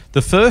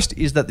 The first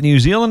is that the New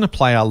Zealand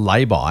player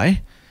Laybuy,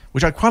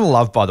 which I quite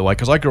love, by the way,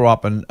 because I grew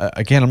up, and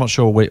again, I'm not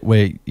sure where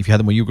if you had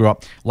them where you grew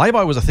up.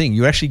 Laybuy was a thing.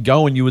 You actually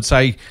go and you would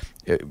say,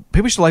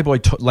 people used to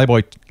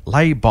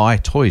lay buy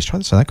toys, try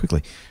to say that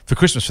quickly, for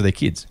Christmas for their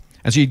kids.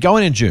 And so you'd go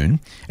in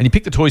June and you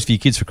pick the toys for your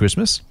kids for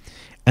Christmas,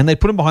 and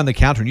they'd put them behind the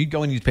counter, and you'd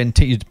go and you'd spend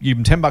you'd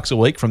give them $10 a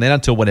week from then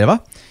until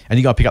whatever, and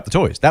you go pick up the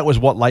toys. That was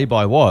what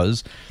Laybuy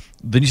was.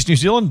 The New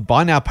Zealand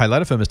buy now, pay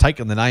later firm has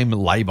taken the name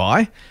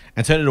Laybuy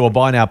and turned it into a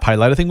buy now, pay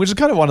later thing, which is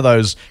kind of one of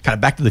those kind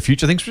of back to the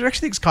future things, which I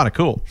actually think is kind of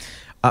cool.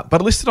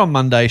 But listed on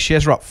Monday,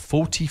 shares are up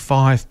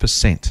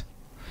 45%.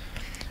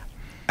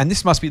 And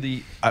this must be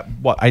the,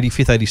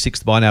 85th,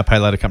 86th buy now, pay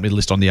later company to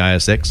list on the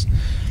ASX.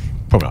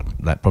 Probably not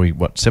that, probably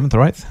 7th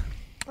or 8th?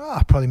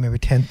 Probably maybe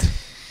 10th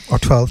or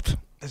 12th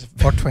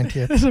or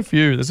 20th. There's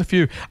a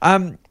few.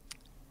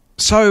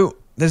 So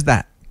there's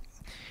that.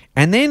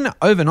 And then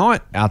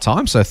overnight, our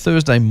time, so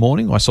Thursday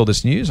morning, I saw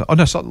this news.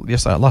 Last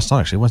night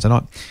actually, Wednesday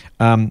night,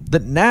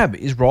 that NAB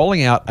is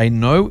rolling out a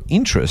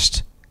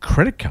no-interest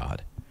credit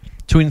card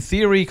to, in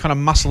theory, kind of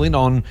muscle in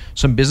on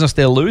some business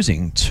they're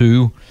losing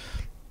to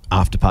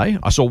Afterpay.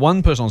 I saw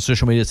one person on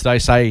social media today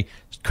say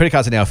credit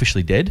cards are now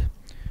officially dead.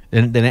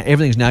 And then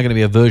everything's now going to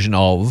be a version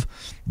of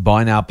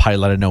buy now, pay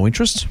later, no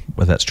interest.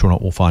 Whether that's true or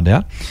not, we'll find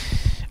out.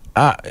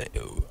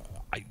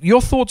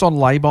 Your thoughts on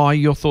Laybuy,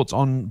 your thoughts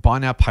on buy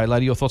now, pay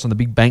later, your thoughts on the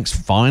big banks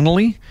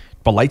finally,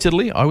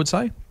 belatedly, I would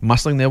say,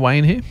 muscling their way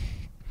in here?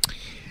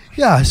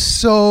 Yeah,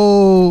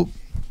 so,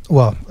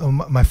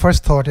 my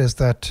first thought is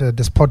that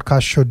this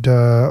podcast should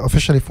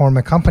officially form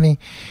a company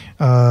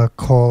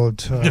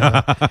called... Full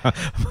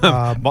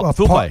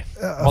Pay?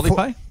 Motley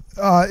Pay?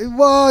 I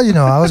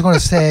was going to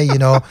say,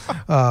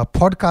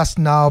 podcast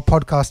now,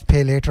 podcast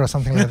pay later, or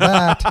something like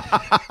that.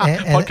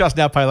 Podcast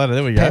now, pay later.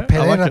 There we go. Pay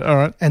I later, like it. All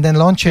right. And then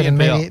launch it, and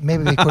maybe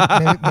we could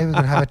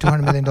have a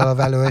 $200 million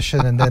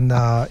valuation, and then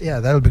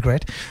that would be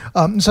great.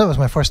 So that was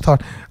my first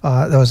thought.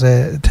 That was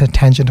a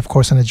tangent, of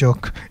course, and a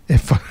joke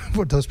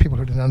for those people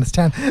who didn't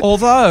understand.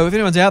 Although, if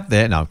anyone's out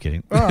there, no, I'm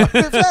kidding.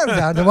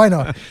 Why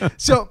not?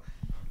 So,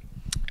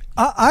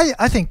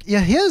 I think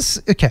here's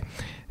okay.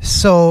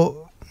 So.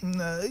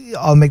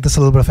 I'll make this a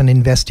little bit of an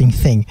investing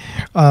thing.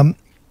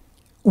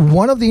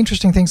 One of the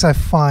interesting things I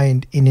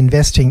find in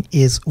investing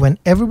is when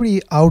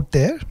everybody out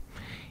there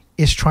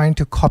is trying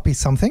to copy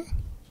something,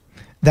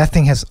 that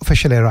thing has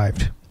officially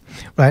arrived,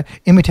 right?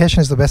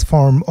 Imitation is the best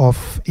form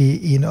of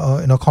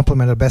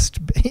compliment, or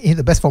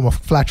the best form of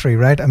flattery,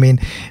 right? I mean,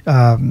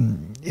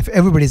 if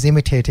everybody's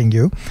imitating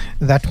you,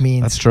 that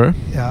means That's true.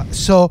 Yeah.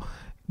 So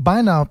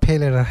buy now, pay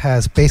later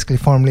has basically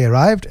formally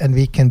arrived, and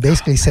we can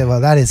basically say,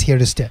 well, that is here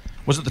to stay.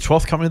 Was it the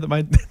 12th company that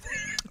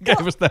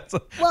gave us that?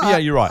 Yeah,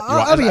 you're right.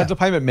 As a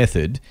payment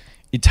method,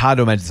 it's hard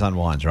to imagine this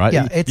unwinds, right?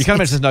 Yeah, you can't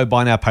imagine there's no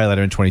buy now, pay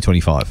later in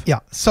 2025. Yeah.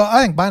 So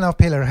I think buy now,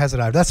 pay later has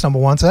arrived. That's number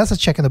one. So that's a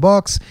check in the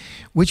box,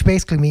 which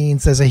basically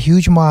means there's a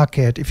huge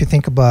market. If you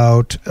think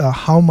about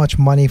how much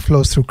money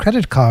flows through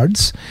credit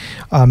cards,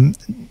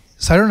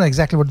 so I don't know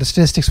exactly what the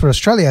statistics for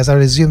Australia is. I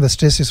would assume the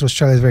statistics for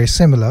Australia is very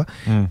similar.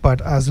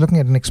 But I was looking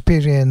at an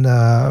Experian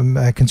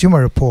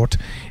consumer report,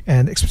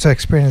 and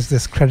Experian is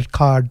this credit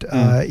card,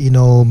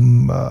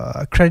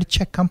 credit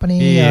check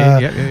company,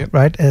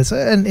 right?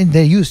 And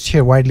they're used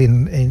here widely.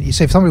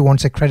 So if somebody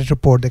wants a credit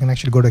report, they can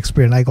actually go to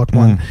Experian. I got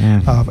one,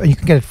 and you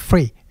can get it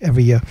free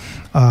every year.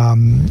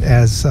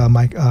 As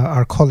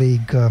our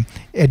colleague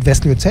Ed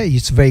Wesley would say,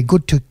 it's very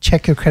good to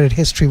check your credit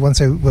history once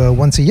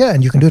a year,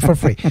 and you can do it for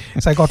free.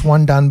 So I got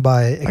one done by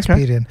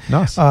Experian. Okay.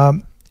 Nice.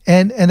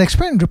 And an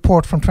Experian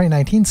report from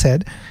 2019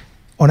 said,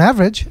 on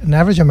average, an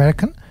average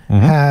American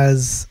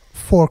has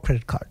 4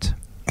 credit cards.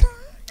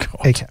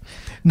 Okay.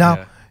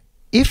 Now,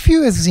 if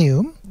you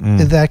assume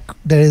that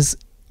there is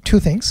 2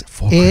 things.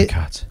 4 credit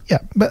cards. Yeah,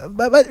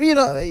 but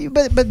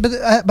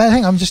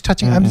hang on, I'm just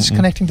touching. I'm just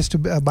connecting this to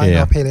buy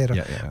now, pay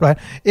later, right?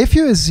 If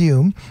you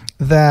assume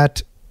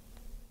that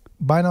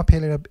buy now, pay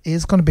later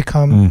is going to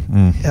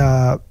become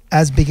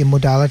as big a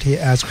modality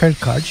as credit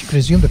cards, you could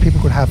assume that people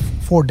could have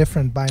 4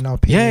 different buy now,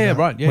 pay later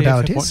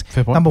modalities.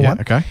 Fair point. Number one.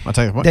 Okay, I'll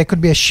take the point. There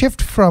could be a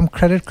shift from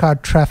credit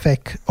card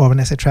traffic, or when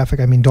I say traffic,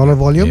 I mean dollar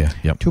volume,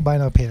 to buy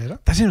now, pay later.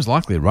 That seems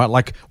likely, right?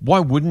 Like, why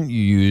wouldn't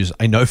you use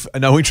a no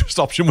interest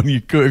option when you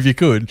could, if you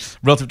could,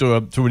 relative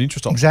to an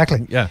interest option?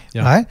 Exactly. Yeah.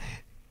 Right.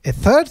 A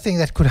third thing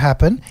that could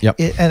happen,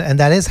 and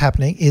that is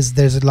happening, is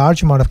there's a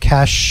large amount of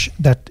cash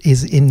that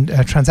is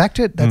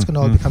transacted that's going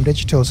to all become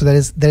digital. So there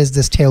is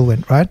this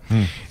tailwind, right?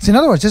 So in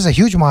other words, there's a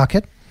huge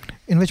market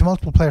in which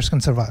multiple players can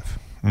survive,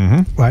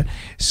 right?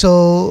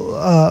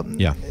 So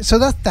so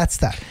that's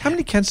that. How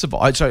many can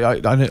survive? So I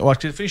know,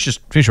 finish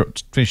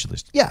the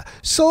list. Yeah.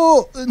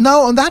 So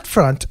now on that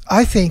front,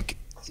 I think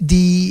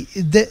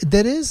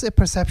there is a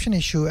perception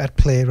issue at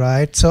play,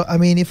 right? So I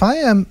mean, if I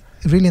am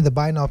really in the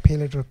buy now, pay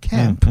later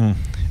camp,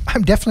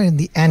 I'm definitely in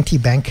the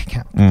anti-bank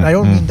camp. And I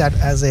don't mean that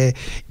as a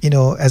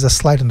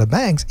slight on the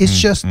banks. It's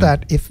just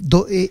that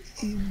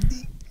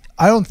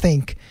I don't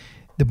think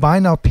the buy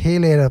now, pay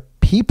later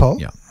people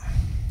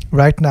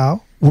right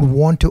now would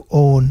want to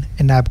own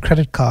a NAB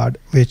credit card,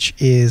 which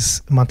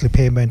is monthly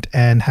payment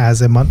and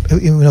has a month,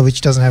 which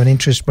doesn't have an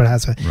interest but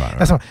has a.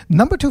 That's one.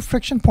 Number 2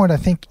 friction point, I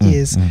think,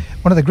 is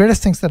one of the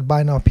greatest things that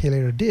buy now, pay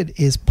later did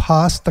is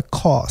pass the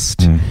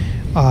cost.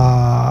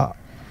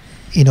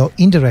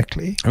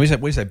 Indirectly.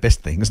 And we say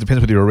best things. It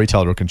depends whether you're a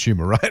retailer or a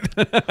consumer, right?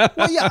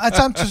 Well, yeah.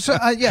 Sometimes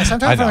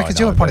from a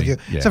consumer point of view.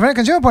 So from a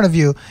consumer point of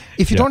view,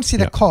 if you don't see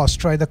the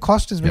cost, right, the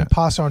cost is being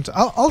passed on.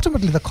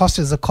 Ultimately, the cost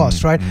is the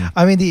cost, right?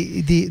 I mean,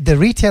 the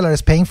retailer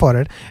is paying for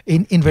it.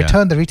 In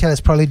return, the retailer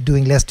is probably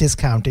doing less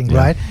discounting,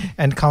 right,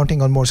 and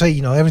counting on more. So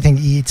everything.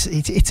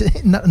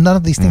 It's none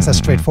of these things are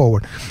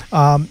straightforward.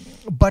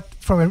 But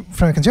from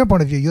a consumer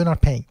point of view, you're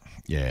not paying.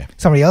 Yeah.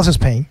 Somebody else is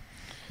paying.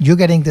 You're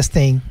getting this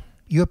thing.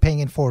 You're paying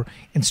in for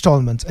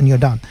installments and you're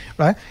done,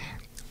 right?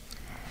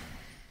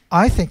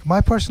 I think my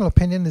personal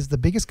opinion is the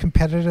biggest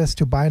competitors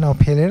to buy now,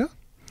 pay later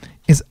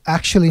is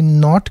actually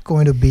not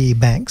going to be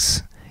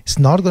banks. It's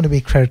not going to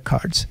be credit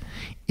cards.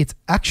 It's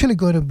actually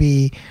going to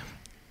be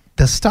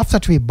the stuff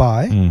that we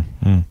buy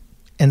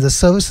and the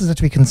services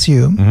that we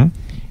consume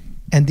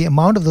and the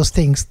amount of those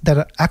things that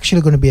are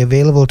actually going to be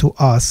available to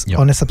us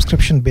on a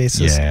subscription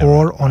basis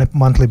or on a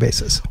monthly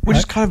basis. Which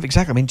is kind of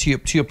exactly, I mean, to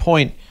your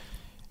point,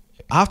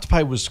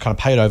 Afterpay was kind of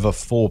paid over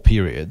 4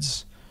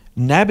 periods.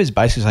 NAB is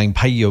basically saying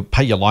pay your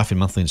life in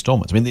monthly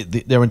installments. I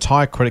mean, their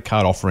entire credit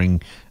card offering,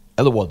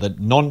 the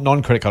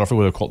non-credit card offering,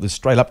 what they call it, this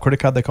straight up credit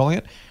card they're calling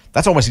it,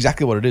 that's almost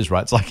exactly what it is,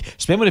 right? It's like,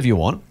 spend whatever you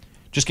want,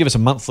 just give us a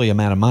monthly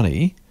amount of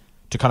money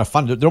to kind of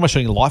fund it. They're almost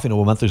turning life into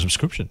a monthly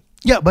subscription.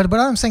 Yeah, but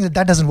I'm saying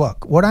that doesn't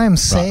work. What I'm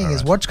saying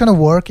is what's going to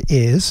work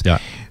is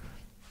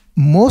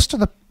most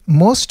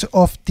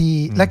of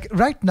the like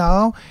right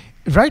now,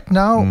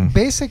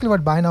 basically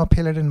what buy now,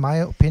 pay later, in my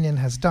opinion,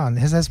 has done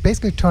has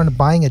basically turned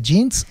buying a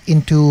jeans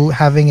into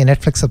having a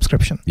Netflix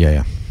subscription.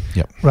 Yeah.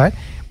 Right?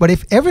 But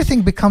if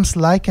everything becomes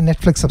like a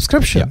Netflix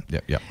subscription,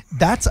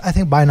 that's, I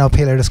think, buy now,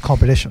 pay later's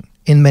competition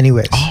in many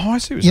ways. Oh, I see what you're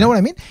saying. You know what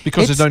I mean?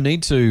 Because there's no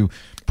need to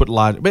put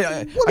large...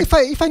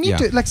 if I need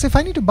to... Like, so if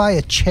I need to buy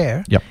a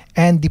chair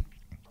and the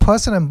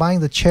person I'm buying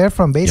the chair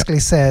from basically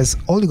says,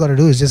 all you got to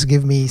do is just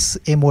give me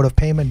a mode of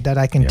payment that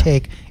I can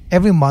take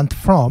every month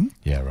from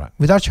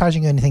without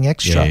charging you anything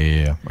extra.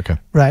 Okay.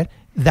 Right?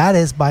 that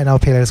is buy now,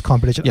 pay later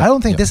competition. Yeah, I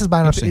don't think yeah. this is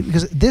buy now, pay,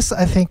 because this,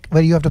 I think,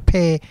 where you have to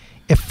pay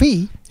a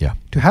fee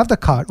to have the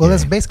card. Well,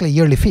 that's basically a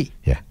yearly fee.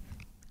 Yeah.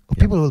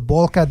 People will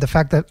balk at the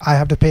fact that I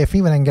have to pay a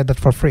fee when I can get that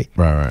for free.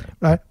 Right.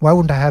 Why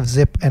wouldn't I have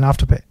Zip and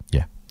Afterpay?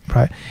 Yeah.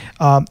 Right.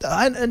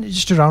 And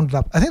just to round it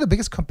up, I think the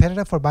biggest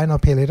competitor for buy now,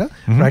 pay later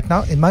right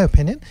now, in my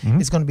opinion,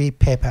 is going to be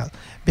PayPal,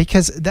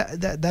 because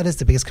that is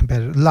the biggest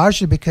competitor,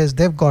 largely because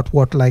they've got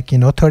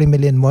 30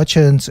 million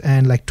merchants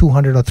and like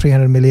 200 or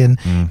 300 million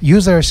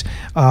users.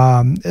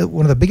 One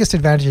of the biggest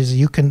advantages,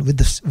 you can, with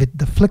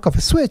the flick of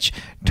a switch,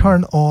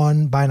 turn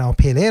on buy now,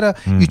 pay later.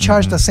 You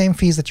charge the same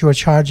fees that you were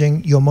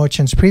charging your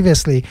merchants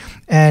previously,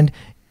 and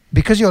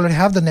because you already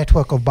have the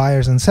network of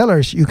buyers and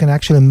sellers, you can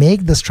actually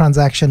make this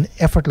transaction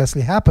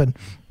effortlessly happen.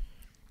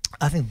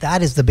 I think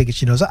that is the biggest,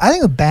 So I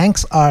think the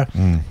banks are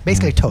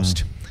basically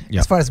toast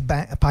as far as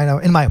buy now,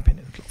 in my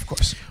opinion, of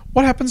course.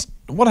 What happens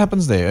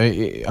there?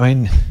 I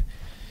mean,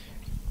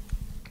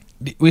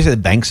 we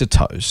said banks are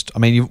toast. I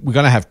mean, we're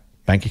going to have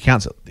bank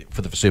accounts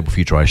for the foreseeable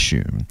future, I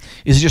assume.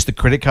 Is it just the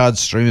credit card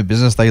stream of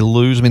business they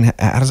lose? I mean,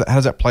 how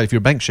does that play? If you're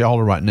a bank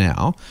shareholder right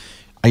now,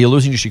 are you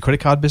losing just your credit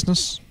card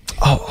business?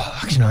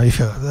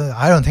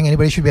 I don't think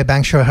anybody should be a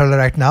bank shareholder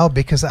right now,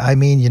 because I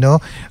mean, you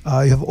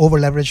have over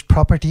leveraged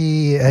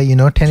property,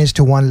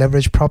 10:1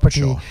 leveraged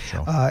property.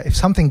 Sure. If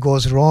something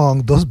goes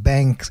wrong, those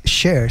bank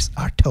shares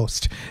are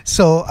toast.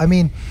 So I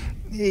mean,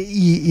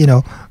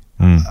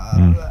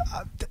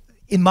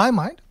 in my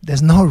mind,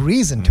 there's no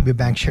reason to be a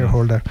bank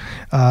shareholder.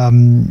 Why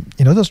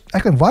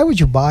would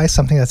you buy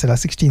something that's like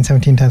 16,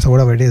 17 times or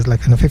whatever it is,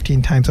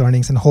 15 times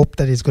earnings, and hope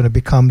that it's going to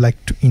become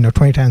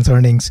 20 times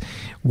earnings,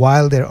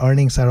 while their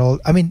earnings are all,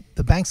 I mean,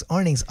 the bank's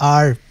earnings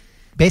are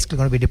basically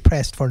going to be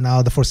depressed for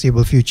now, the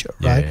foreseeable future,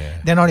 right?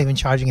 Yeah. They're not even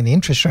charging any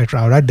interest right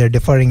now, right? They're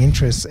deferring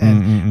interest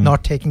and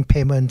not taking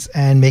payments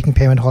and making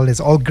payment holidays,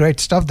 all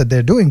great stuff that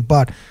they're doing.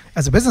 But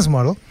as a business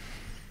model,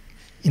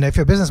 if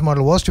your business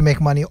model was to make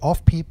money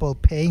off people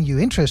paying you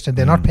interest and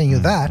they're not paying you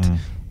that,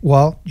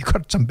 well, you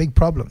got some big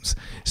problems.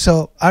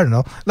 So I don't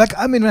know.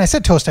 When I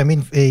said toast, I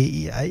mean,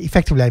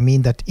 effectively, I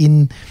mean that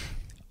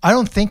I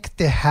don't think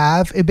they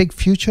have a big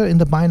future in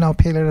the buy now,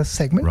 pay later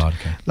segment, right,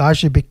 okay.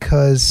 Largely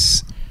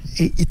because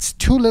it's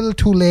too little,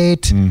 too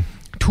late,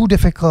 too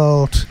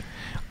difficult,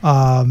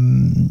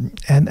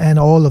 and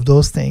all of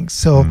those things.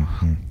 So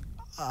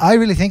I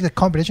really think the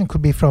competition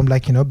could be from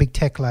big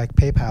tech like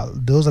PayPal.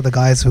 Those are the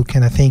guys who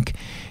can, I think,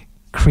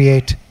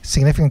 create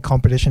significant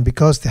competition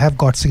because they have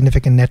got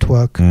significant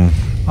network.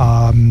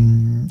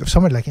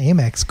 Someone like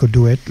Amex could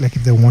do it,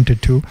 if they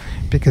wanted to,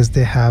 because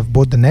they have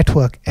both the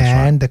network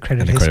and the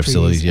credit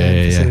histories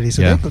and facilities.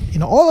 So they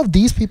could, all of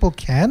these people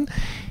can.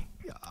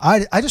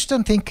 I just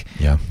don't think.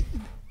 Yeah.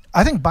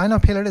 I think buy now,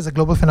 pay later is a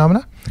global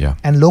phenomenon. Yeah.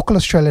 And local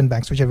Australian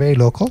banks, which are very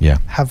local,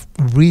 have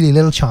really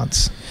little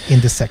chance in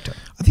this sector.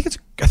 I think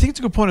it's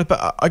a good point,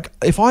 but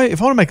if I want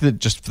to make it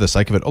just for the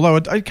sake of it, although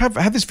I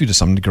have this view to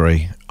some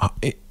degree,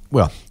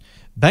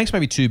 banks may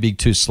be too big,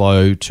 too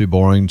slow, too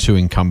boring, too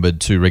encumbered,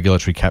 too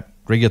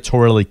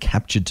regulatorily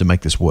captured to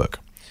make this work.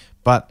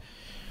 But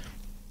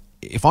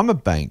if I'm a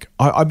bank,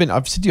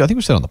 I've said to you, I think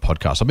we've said on the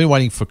podcast, I've been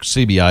waiting for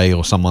CBA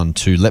or someone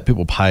to let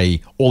people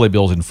pay all their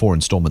bills in 4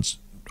 installments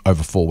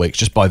over 4 weeks,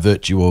 just by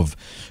virtue of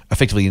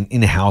effectively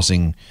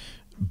in-housing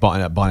buy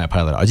now,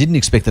 pay later. I didn't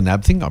expect the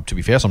NAB thing. To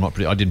be fair, so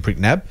I didn't predict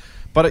NAB.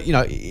 But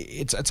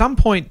it's at some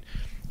point,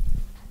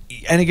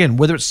 and again,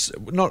 whether it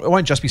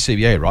won't just be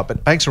CBA, right?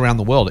 But banks around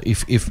the world,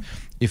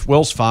 if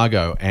Wells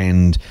Fargo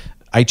and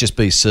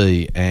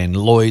HSBC and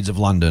Lloyd's of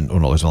London, or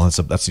not Lloyd's of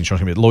London, that's the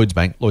insurance company, Lloyd's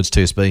Bank, Lloyd's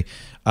TSB.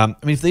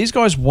 If these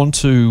guys want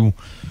to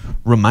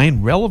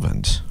remain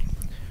relevant,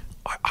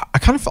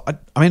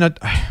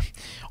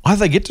 either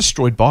they get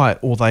destroyed by it,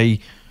 or they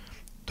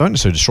don't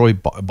necessarily destroy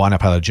buy now,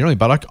 pay later generally.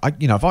 But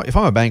if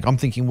I'm a bank, I'm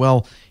thinking,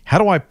 well, how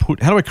do I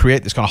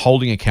create this kind of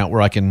holding account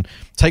where I can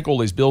take all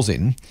these bills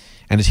in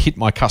and just hit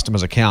my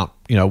customer's account,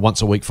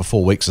 once a week for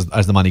 4 weeks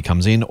as the money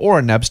comes in, or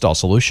a NAB style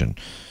solution.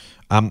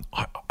 I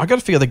got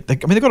to figure they've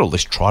got to at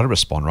least try to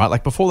respond,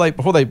 right? Before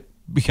they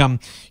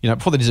become,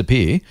 before they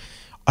disappear.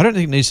 I don't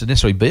think it needs to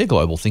necessarily be a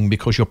global thing,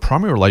 because your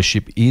primary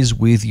relationship is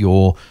with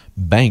your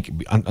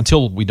bank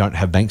until we don't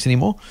have banks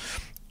anymore.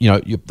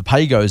 The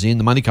pay goes in,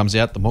 the money comes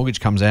out, the mortgage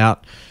comes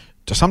out.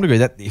 To some degree,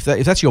 that if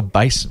that's your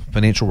base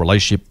financial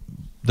relationship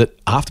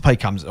that Afterpay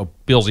comes or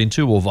bills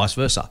into, or vice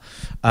versa,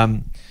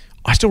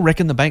 I still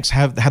reckon the banks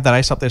have that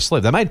ace up their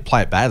sleeve. They may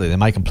play it badly, they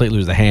may completely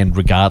lose their hand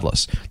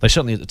regardless.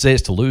 It's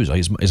theirs to lose,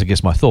 is I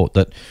guess my thought.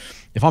 That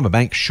if I'm a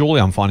bank,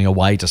 surely I'm finding a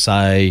way to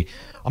say,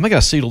 I'm not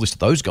going to cede all this to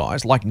those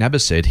guys. Like NAB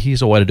has said,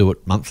 here's a way to do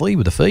it monthly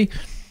with a fee.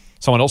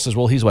 Someone else says,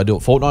 well, here's a way to do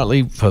it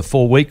fortnightly for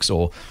 4 weeks,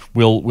 or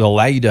we'll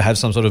allow you to have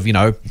some sort of,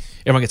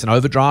 everyone gets an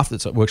overdraft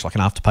that works like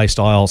an Afterpay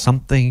style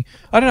something.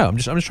 I don't know. I'm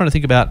just trying to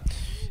think about,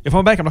 if I'm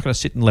a bank, I'm not going to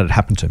sit and let it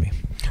happen to me.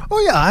 Oh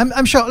yeah,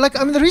 I'm sure.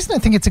 The reason I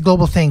think it's a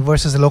global thing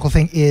versus a local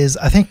thing is,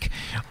 I think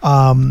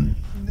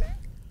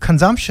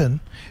consumption.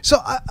 So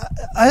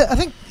I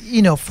think,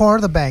 for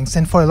the banks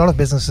and for a lot of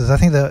businesses, I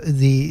think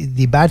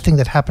the bad thing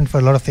that happened for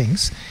a lot of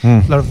things,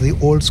 a lot of the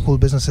old school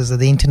businesses, that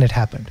the internet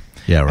happened.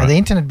 Yeah, right. And the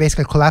internet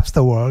basically collapsed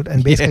the world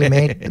and basically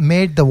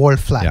made the world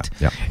flat.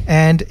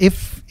 And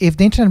if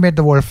the internet made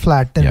the world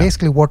flat, then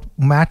basically what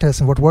matters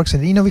and what works,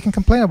 and we can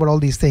complain about all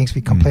these things.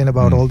 We complain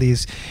about all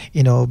these,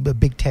 the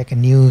big tech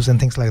and news and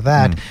things like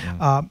that.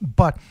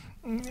 But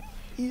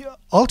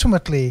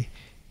ultimately,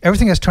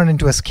 everything has turned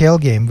into a scale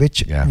game,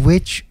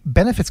 which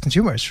benefits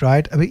consumers,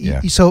 right? I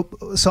mean, so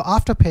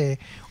Afterpay,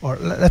 or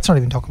let's not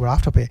even talk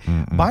about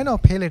Afterpay. Buy now,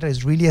 pay later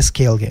is really a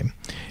scale game,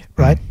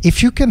 right?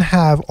 If you can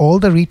have all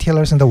the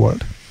retailers in the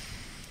world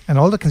and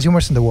all the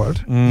consumers in the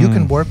world, you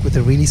can work with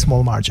a really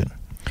small margin,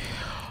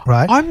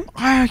 right?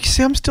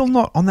 I'm still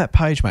not on that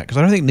page, mate, because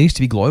I don't think it needs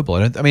to be global.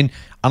 I mean,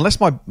 unless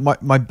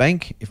my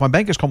bank, if my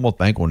bank is Commonwealth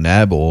Bank or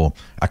NAB or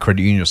a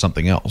credit union or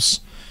something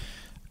else,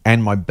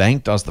 and my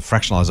bank does the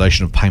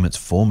fractionalization of payments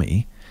for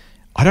me,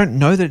 I don't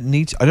know that it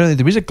needs. I don't think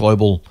there is a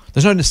global.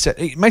 There's no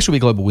necessity. It may still be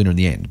a global winner in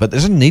the end, but there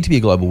doesn't need to be a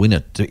global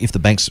winner if the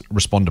banks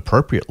respond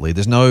appropriately.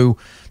 There's no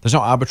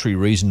arbitrary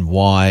reason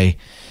why,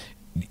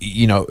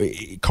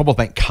 Commonwealth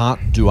Bank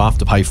can't do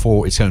Afterpay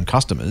for its own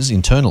customers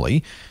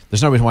internally.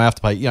 There's no reason why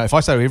Afterpay. If I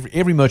say to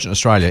every merchant in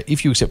Australia,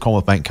 if you accept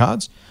Commonwealth Bank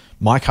cards,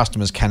 my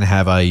customers can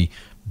have a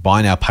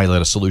buy now pay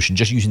later solution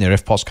just using their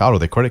EFTPOS card or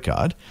their credit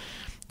card.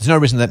 There's no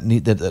reason that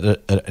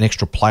an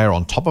extra player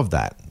on top of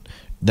that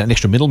an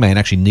extra middleman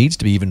actually needs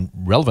to be even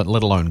relevant,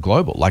 let alone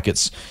global. Like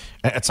it's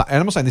and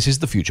I'm not saying this is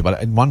the future,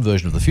 but in one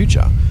version of the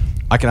future,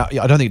 I don't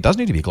think it does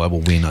need to be a global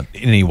win in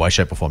any way,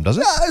 shape, or form, does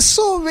it?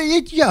 So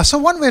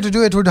one way to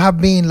do it would have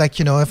been like,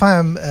 if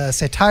I'm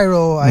say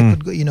Tyro, I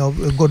could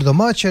go to the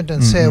merchant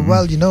and say,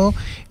 well,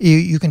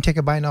 you can take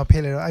a buy now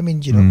pay later. I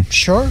mean,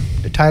 sure,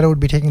 Tyro would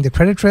be taking the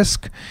credit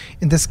risk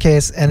in this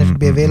case, and it would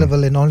be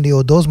available in only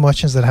those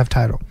merchants that have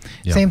Tyro.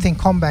 Yeah. Same thing,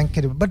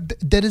 Combank, but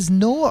there is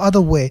no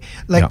other way.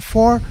 Like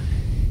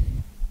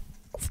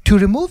to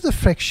remove the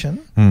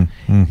friction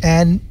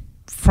and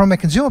from a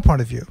consumer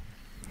point of view,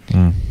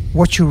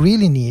 what you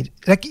really need,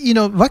 like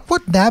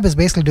what NAB is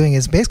basically doing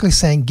is basically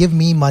saying, give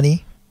me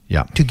money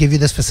to give you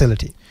this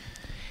facility.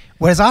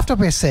 Whereas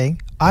Afterpay is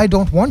saying, I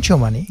don't want your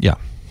money.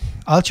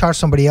 I'll charge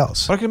somebody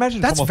else. But I can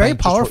imagine that's very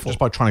powerful. Just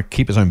by trying to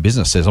keep his own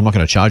business, says, I'm not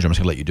going to charge you, I'm just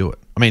going to let you do it.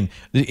 I mean,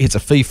 it's a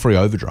fee-free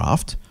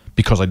overdraft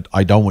because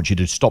I don't want you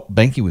to stop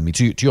banking with me.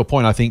 To your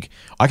point, I think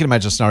I can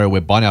imagine a scenario where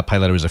buy now, pay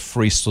later is a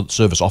free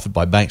service offered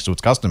by banks to its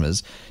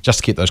customers just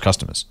to keep those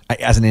customers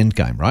as an end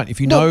game, right?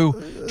 If you know...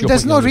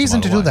 There's no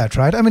reason to do that,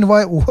 right? I mean,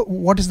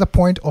 what is the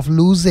point of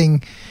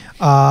losing...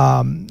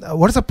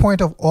 what is the point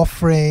of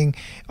offering,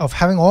 of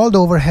having all the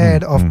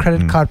overhead of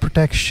credit card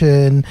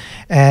protection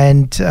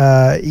and,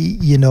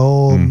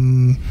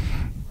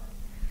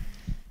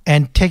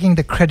 and taking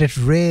the credit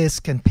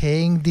risk and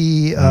paying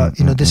the,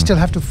 they still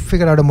have to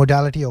figure out a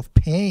modality of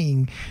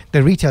paying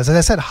the retailers. As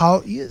I said,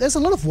 there's a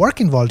lot of work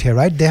involved here,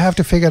 right? They have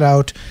to figure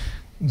out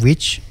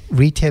which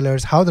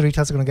retailers, how the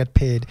retailers are going to get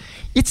paid.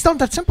 It's not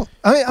that simple.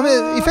 I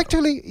mean,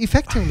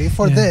 effectively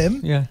for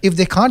them, if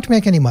they can't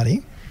make any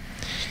money,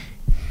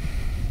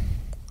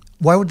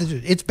 why would they do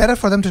it? It's better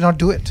for them to not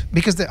do it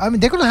because they're going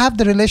to have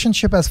the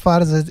relationship as far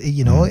as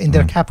in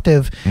their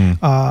captive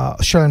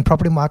Australian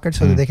property market,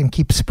 so that they can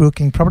keep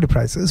spruiking property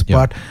prices.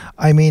 But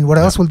I mean, what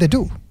else will they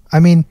do?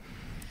 I mean,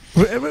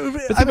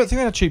 think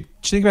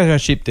about how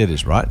cheap debt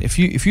is, right? If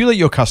you let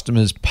your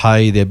customers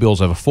pay their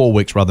bills over 4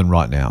 weeks rather than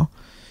right now,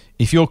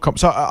 if you're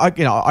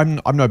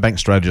I'm no bank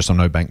strategist, I'm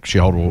no bank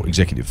shareholder or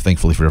executive,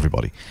 thankfully for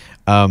everybody.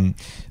 What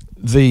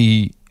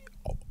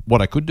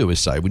I could do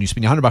is say, when you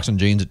spend $100 on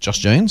jeans at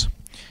Just Jeans,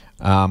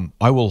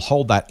 I will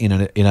hold that in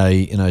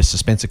a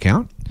suspense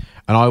account,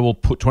 and I will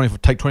take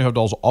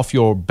 $25 off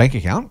your bank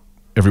account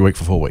every week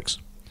for 4 weeks.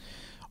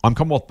 I'm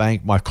Commonwealth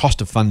Bank. My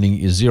cost of funding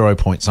is 0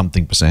 point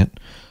something percent.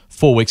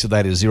 4 weeks of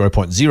that is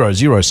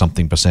 0.00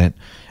 something percent,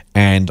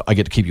 and I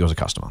get to keep you as a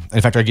customer. And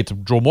in fact, I get to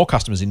draw more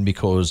customers in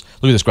because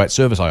look at this great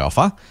service I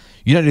offer.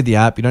 You don't need the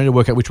app. You don't need to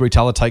work out which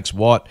retailer takes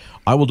what.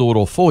 I will do it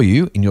all for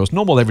you in your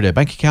normal everyday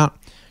bank account.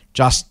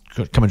 Just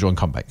come and join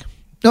Combank.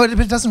 No, it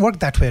doesn't work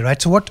that way,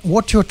 right? So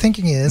what you're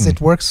thinking is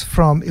it works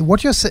from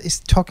what you're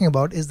talking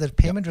about is the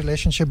payment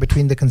relationship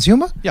between the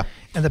consumer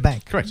and the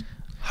bank. Correct.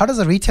 How does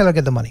the retailer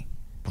get the money?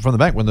 From the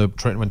bank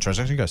when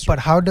transaction goes through. But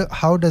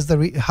how does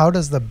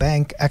the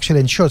bank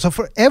actually ensure? So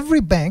for every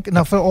bank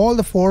now, for all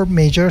the four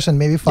majors and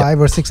maybe 5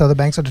 or 6 other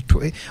banks, and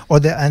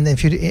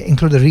if you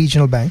include the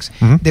regional banks,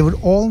 they would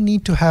all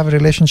need to have a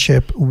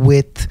relationship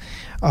with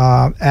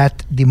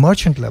at the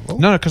merchant level.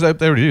 No, because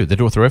they already do. They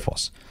do it through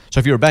EFTPOS. So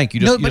if you're a bank, you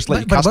just let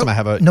your customer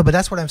have a... No, but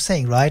that's what I'm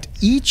saying, right?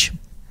 Each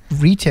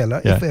retailer,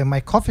 if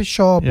my coffee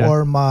shop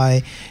or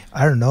my,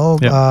 I don't know,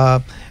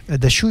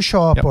 the shoe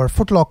shop or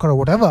Foot Locker or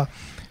whatever,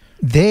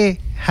 they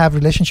have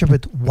relationship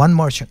with one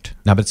merchant.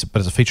 No, but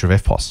it's a feature of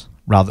EFTPOS,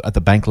 rather at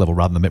the bank level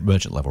rather than the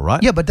merchant level,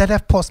 right? Yeah, but that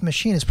EFTPOS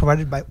machine is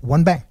provided by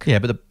one bank. Yeah,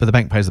 but the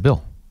bank pays the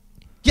bill.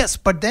 Yes,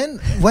 but then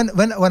when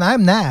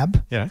I'm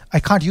NAB, I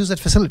can't use that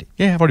facility.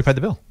 Yeah, I've already paid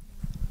the bill.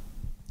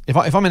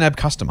 If I'm a NAB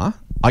customer,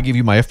 I give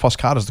you my EFTPOS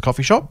card as the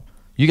coffee shop,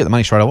 you get the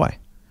money straight away.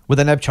 Where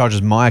the NAB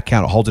charges my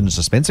account or holds in a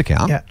suspense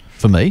account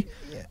for me,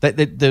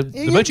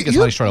 The merchant gets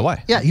money straight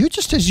away. Yeah, you're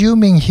just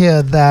assuming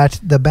here that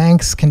the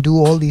banks can do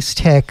all these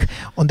tech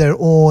on their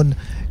own.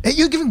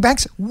 You're giving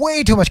banks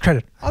way too much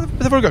credit. Oh, but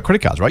they've already got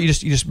credit cards, right? You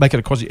just make it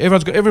a quasi.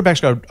 Every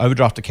bank's got an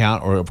overdraft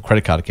account or a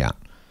credit card account.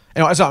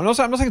 Anyway, so I'm not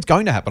saying it's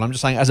going to happen. I'm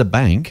just saying, as a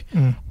bank,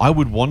 I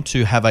would want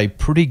to have a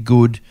pretty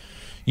good,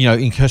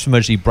 in case of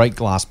emergency, break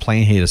glass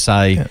plan here to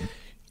say,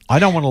 I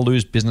don't want to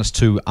lose business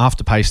to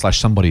Afterpay /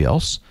 somebody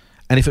else.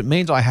 And if it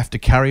means I have to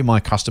carry my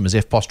customers'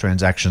 FPOS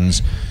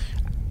transactions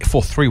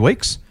for 3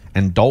 weeks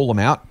and dole them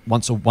out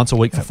once a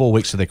week for 4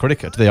 weeks to their credit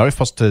card, to their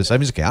FPOS, to their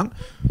savings account,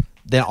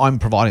 then I'm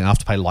providing an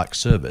Afterpay-like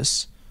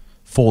service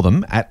for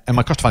them. And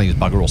my cost of funding is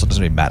bugger all, so it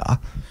doesn't even matter.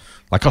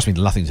 Like, it costs me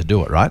nothing to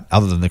do it, right?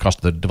 Other than the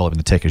cost of developing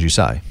the tech, as you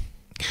say.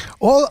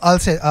 Well,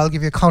 I'll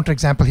give you a counter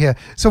example here.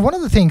 So one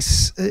of the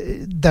things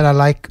that I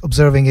like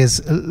observing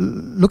is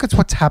look at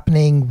what's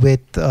happening with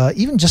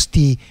even just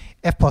the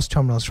FPOS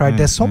terminals, right?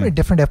 There's so many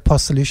different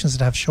FPOS solutions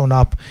that have shown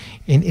up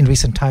in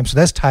recent times. So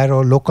there's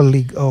Tyro,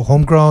 locally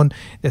homegrown,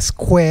 there's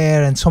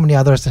Square, and so many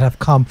others that have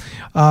come.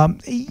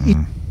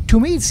 To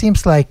me, it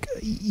seems like,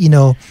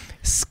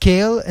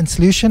 scale and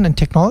solution and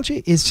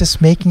technology is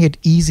just making it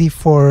easy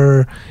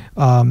for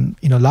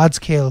large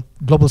scale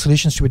global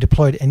solutions to be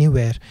deployed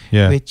anywhere,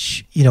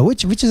 which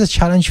is a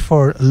challenge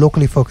for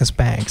locally focused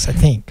banks, I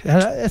think.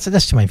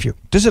 That's my view.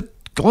 Does it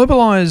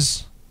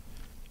globalize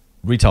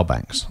retail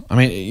banks? I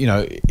mean,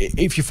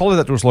 if you follow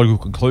that to its logical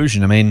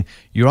conclusion, I mean,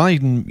 you're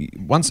only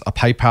once a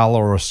PayPal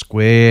or a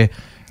Square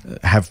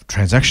have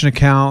transaction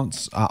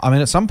accounts. I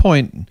mean, at some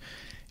point,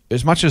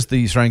 as much as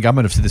the Australian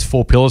government have said this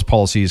 4 pillars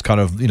policy is kind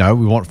of, we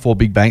want 4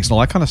 big banks and all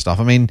that kind of stuff.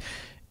 I mean,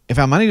 if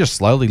our money just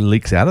slowly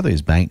leaks out of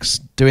these banks,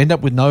 do we end up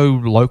with no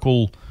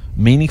local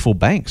meaningful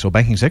banks or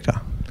banking sector?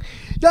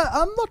 Yeah,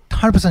 I'm not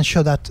 100%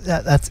 sure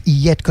that's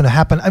yet going to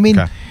happen. I mean,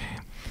 I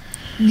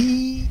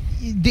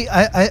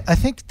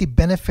think the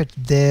benefit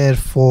there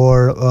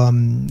for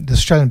the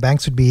Australian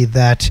banks would be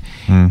that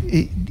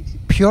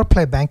pure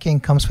play banking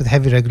comes with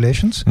heavy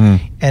regulations,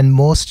 and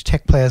most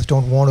tech players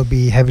don't want to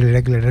be heavily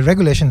regulated.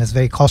 Regulation is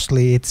very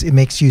costly. It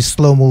makes you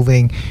slow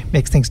moving,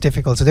 makes things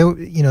difficult. So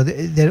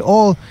they're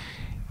all.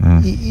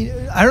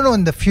 I don't know,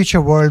 in the future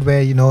world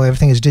where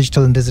everything is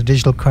digital and there's a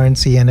digital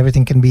currency and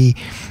everything can be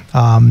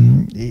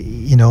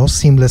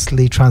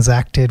seamlessly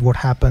transacted, what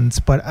happens.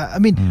 But I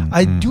mean,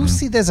 I do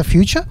see there's a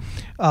future,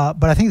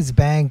 but I think this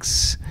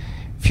bank's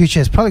future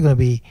is probably going to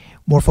be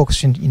more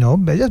focused in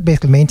just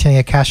basically maintaining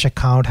a cash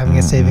account, having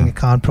a saving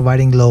account,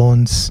 providing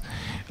loans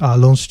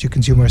to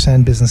consumers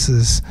and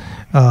businesses,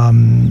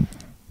 and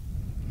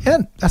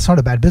that's not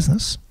a bad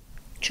business.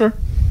 Sure.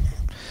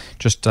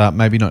 Just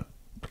maybe not.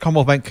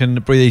 Commonwealth Bank can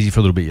breathe easy for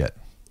a little bit yet.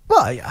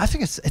 Well, I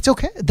think it's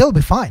okay. They'll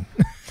be fine.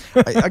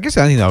 I guess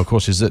the only thing, though, of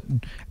course, is that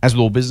as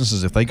with all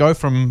businesses, if they go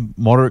from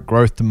moderate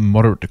growth to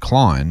moderate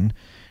decline,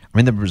 I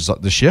mean,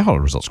 the shareholder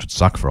results could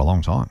suck for a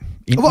long time.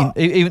 Even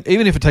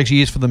if it takes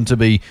years for them to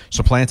be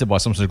supplanted by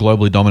some sort of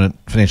globally dominant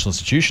financial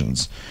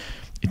institutions,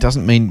 it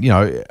doesn't mean,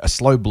 a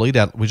slow bleed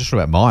out. We just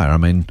talked about Myer. I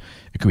mean,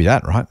 it could be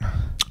that, right?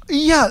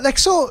 Yeah,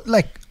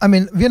 I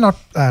mean, we're not,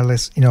 at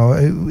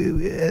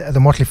the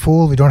Motley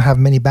Fool, we don't have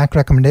many bank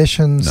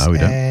recommendations. No, we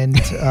don't. And,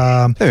 we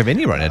don't have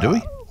any right now, do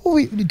we?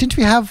 Didn't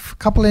we have a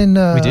couple in...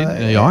 we did,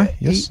 in EI,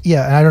 yes.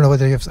 Yeah, and I don't know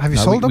whether have you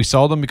sold them? We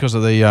sold them because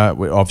of the,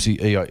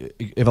 obviously, EI,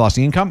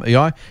 Everlasting Income,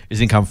 EI, is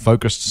an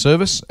income-focused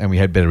service, and we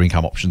had better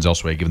income options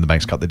elsewhere, given the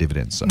banks cut their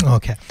dividends. So.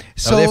 Okay.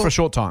 So they were there for a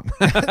short time.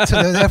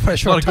 So they're there for a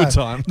short time. Not a good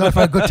time. Not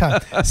for a good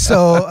time.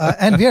 So,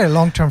 and we are a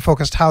long-term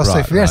focused house, so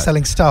if we are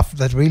selling stuff,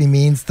 that really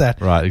means that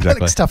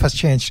stuff has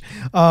changed.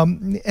 So,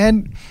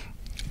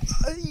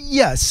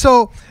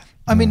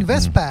 I mean,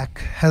 Westpac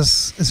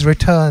his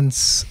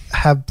returns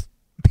have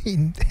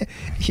been,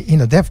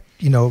 they've,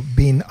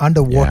 been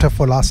underwater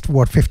for last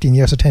 15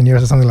 years or 10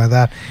 years or something like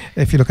that.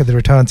 If you look at the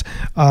returns,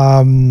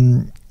 I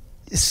don't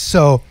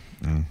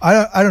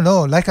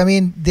know. I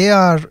mean,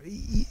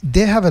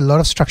 they have a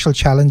lot of structural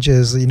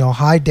challenges.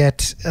 High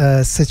debt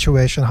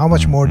situation. How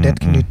much more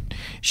debt can you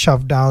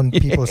shove down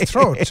people's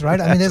throats? Right.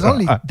 I mean, there's a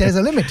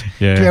limit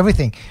to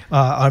everything.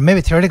 Or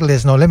maybe theoretically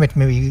there's no limit.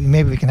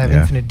 Maybe we can have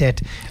infinite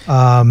debt,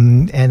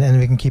 and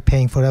we can keep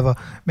paying forever.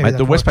 Mate,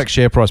 the Westpac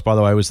share price, by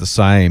the way, was the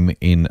same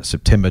in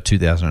September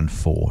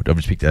 2004. I've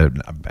just picked a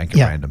bank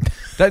at random.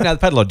 Now they've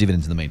paid a lot of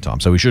dividends in the meantime,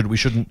 so we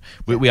shouldn't.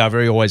 We are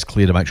very always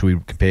clear to make sure we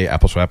compare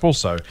apples to apples.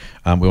 So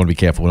we want to be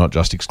careful. We're not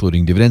just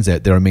excluding dividends.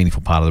 They're a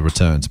meaningful part of the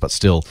returns, but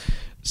still,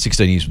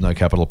 16 years with no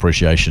capital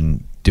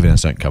appreciation,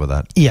 dividends don't cover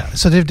that. Yeah,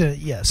 so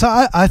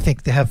So I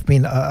think they have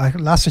been.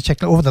 Last I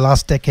checked, over the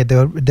last decade,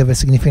 they were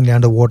significantly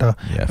underwater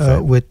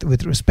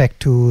with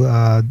respect to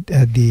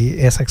the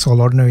ASX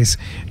All Ordinaries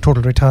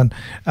total return.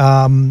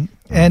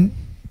 And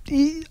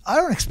I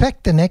don't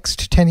expect the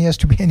next 10 years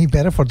to be any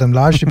better for them,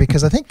 largely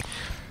because I think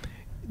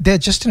they're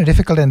just in a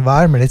difficult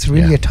environment. It's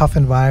really a tough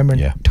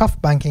environment, tough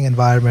banking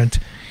environment.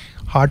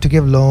 Hard to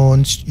give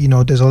loans.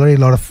 There's already a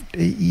lot of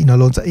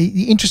loans.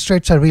 The interest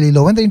rates are really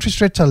low. When the interest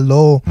rates are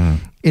low,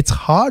 it's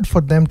hard for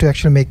them to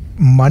actually make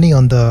money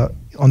on the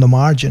on the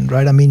margin,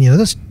 right? I mean,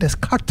 there's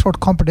cutthroat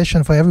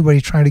competition for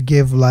everybody trying to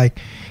give loans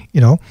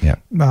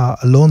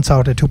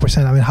out at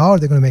 2%. I mean, how are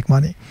they going to make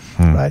money,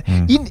 right?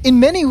 In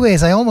many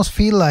ways, I almost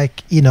feel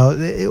like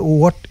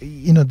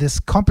this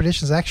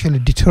competition is actually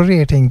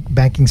deteriorating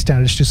banking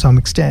standards to some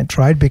extent,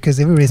 right? Because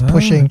everybody's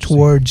pushing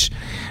towards.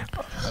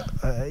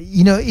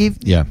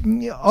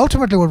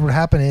 Ultimately what would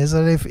happen is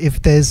that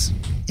if there's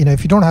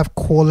if you don't have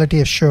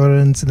quality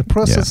assurance in the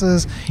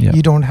processes,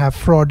 you don't have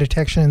fraud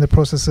detection in the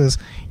processes,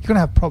 you're going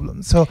to have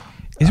problems. So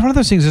it's one of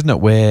those things, isn't it,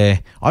 where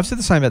I've said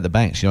the same about the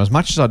banks. As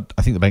much as I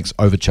think the banks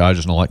overcharge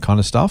us and all that kind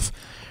of stuff,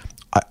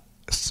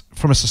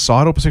 from a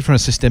societal perspective, from a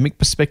systemic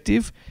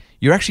perspective,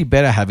 you're actually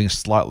better having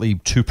slightly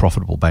too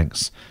profitable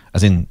banks,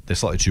 as in they're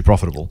slightly too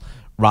profitable,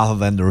 rather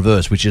than the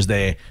reverse, which is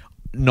they're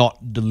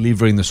not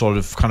delivering the sort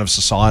of kind of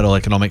societal,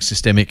 economic,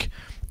 systemic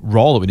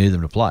role that we need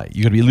them to play.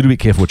 You've got to be a little bit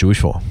careful what you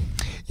wish for.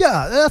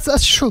 Yeah,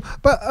 that's true.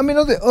 But I mean,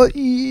 I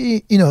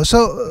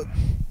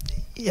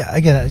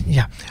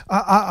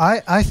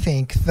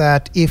think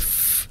that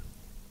if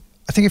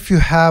you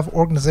have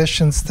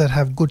organizations that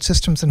have good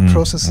systems and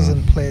processes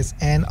in place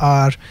and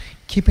are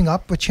keeping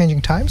up with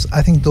changing times,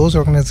 I think those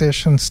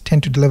organizations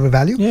tend to deliver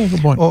value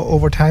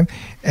over time.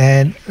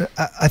 And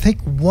I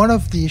think one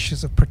of the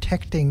issues of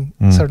protecting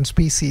certain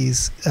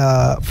species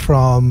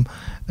from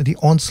the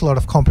onslaught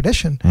of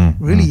competition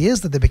really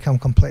is that they become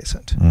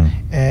complacent.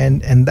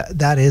 And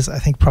that is, I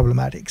think,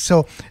 problematic.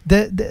 So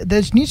there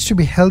needs to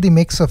be a healthy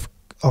mix of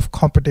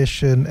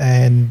competition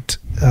and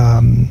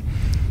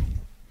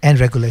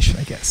regulation,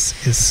 I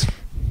guess. Is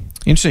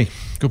interesting.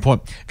 Good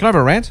point. Can I have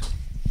a rant?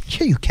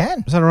 Yeah, you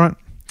can. Is that all right?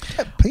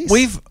 Yeah, please.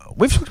 We've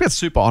talked about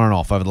super on and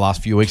off over the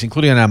last few weeks,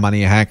 including on our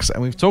money hacks, and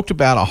we've talked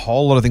about a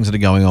whole lot of things that are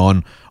going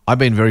on. I've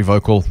been very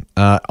vocal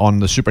on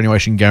the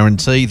superannuation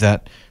guarantee,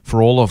 that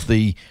for all of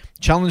the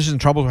challenges and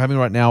troubles we're having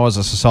right now as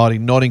a society,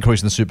 not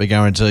increasing the super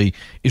guarantee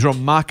is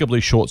remarkably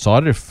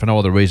short-sighted, if for no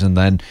other reason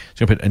than it's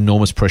going to put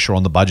enormous pressure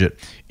on the budget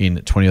in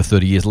 20 or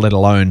 30 years, let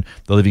alone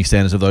the living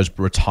standards of those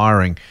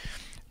retiring.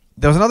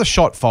 There was another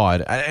shot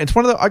fired. It's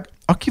one of the.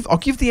 I'll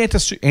give the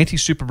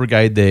anti-super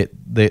brigade their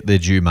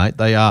due, mate.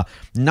 They are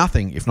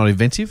nothing if not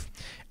inventive,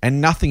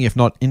 and nothing if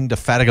not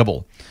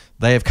indefatigable.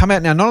 They have come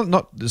out now.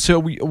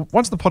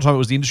 Once in the pot time it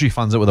was the industry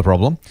funds that were the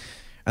problem,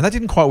 and that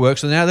didn't quite work.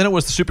 So then it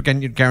was the super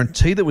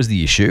guarantee that was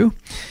the issue,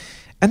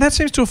 and that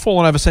seems to have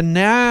fallen over. So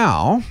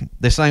now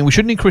they're saying we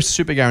shouldn't increase the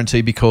super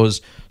guarantee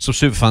because some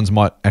super funds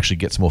might actually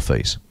get some more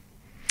fees.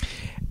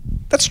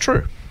 That's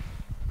true.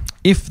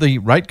 If the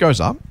rate goes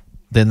up,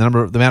 then the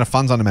amount of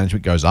funds under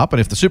management goes up.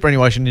 And if the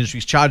superannuation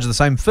industries charge the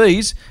same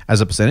fees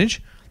as a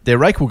percentage, their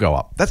rate will go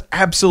up. That's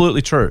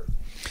absolutely true.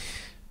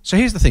 So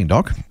here's the thing,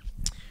 Doc.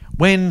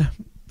 When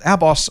our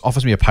boss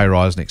offers me a pay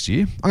rise next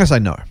year, I'm going to say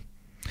no. I'm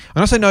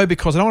going to say no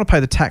because I don't want to pay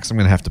the tax I'm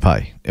going to have to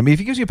pay. I mean, if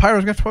he gives you a pay rise,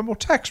 I'm going to have to pay more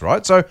tax,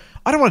 right? So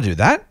I don't want to do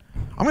that.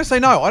 I'm going to say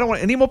no. I don't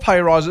want any more pay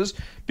rises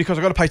because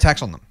I've got to pay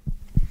tax on them.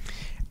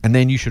 And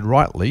then you should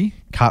rightly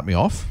cart me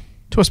off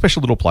to a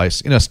special little place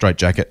in a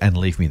straitjacket and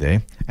leave me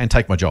there and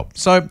take my job.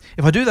 So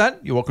if I do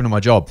that, you're welcome to my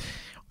job.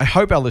 I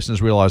hope our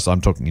listeners realise I'm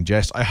talking in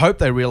jest. I hope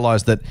they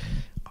realise that,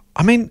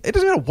 I mean, it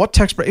doesn't matter what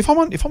tax bracket. If I'm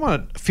on a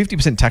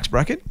 50% tax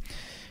bracket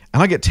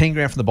and I get 10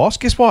 grand from the boss,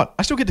 guess what?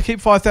 I still get to keep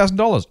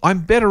 $5,000. I'm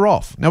better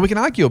off. Now, we can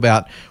argue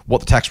about what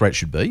the tax rate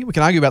should be. We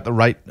can argue about the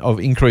rate of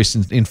increase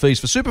in fees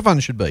for super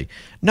funds should be.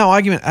 No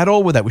argument at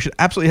all with that. We should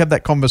absolutely have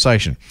that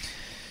conversation.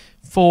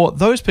 For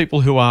those people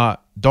who are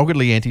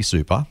doggedly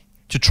anti-super,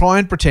 to try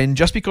and pretend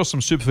just because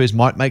some super fees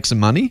might make some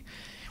money,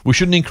 we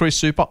shouldn't increase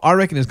super, I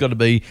reckon has got to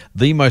be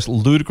the most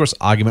ludicrous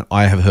argument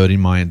I have heard in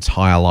my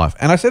entire life.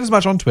 And I said as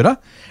much on Twitter,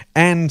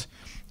 and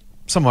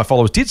some of my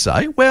followers did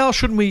say, well,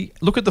 shouldn't we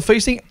look at the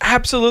fees thing?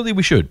 Absolutely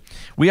we should.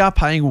 We are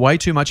paying way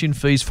too much in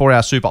fees for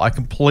our super. I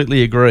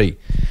completely agree.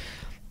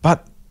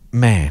 But,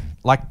 man,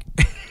 like,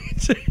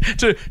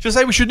 to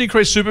say we shouldn't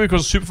increase super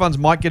because super funds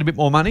might get a bit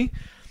more money,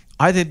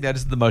 I think that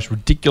is the most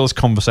ridiculous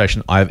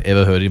conversation I have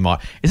ever heard in my...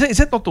 Is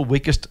that not the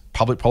weakest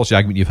public policy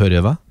argument you've heard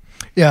ever?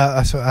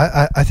 Yeah, so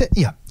I think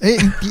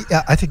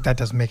I think that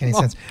doesn't make any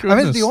sense.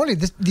 Goodness. I mean,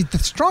 the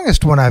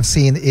strongest one I've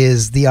seen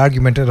is the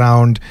argument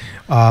around,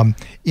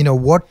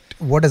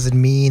 what does it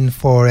mean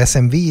for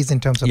SMVs in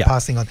terms of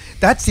passing on?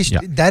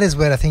 That is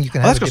where I think you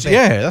can have a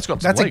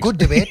debate. That's a good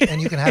debate,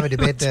 and you can have a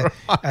debate there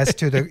as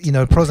to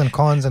the pros and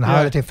cons and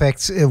how it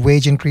affects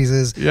wage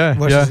increases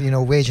versus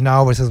wage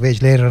now versus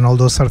wage later and all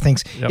those sort of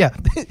things. Yep. Yeah,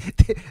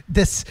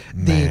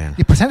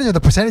 the percentage of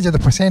the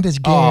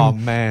percentage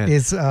game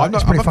is I'm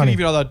not pretty going to funny. give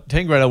you another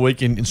 10 grand a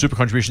week in super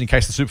contribution in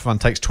case the super fund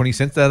takes 20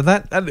 cents out of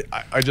that. And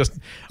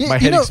my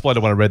head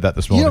exploded when I read that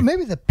this morning.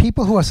 Maybe the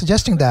people who are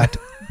suggesting that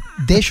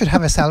they should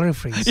have a salary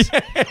freeze.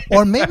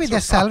 Or maybe their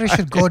salary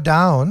should go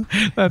down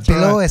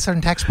below a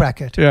certain tax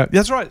bracket. Yeah,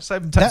 that's right.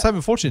 Save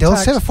a fortune. They'll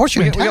save a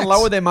fortune in We tax. can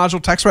lower their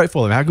marginal tax rate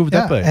for them. How good would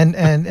that be?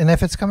 And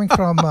if it's coming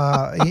from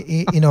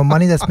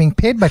money that's being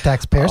paid by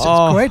taxpayers,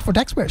 it's great for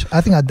taxpayers.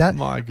 I think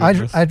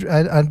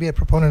I'd be a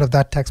proponent of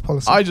that tax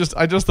policy. I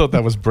just thought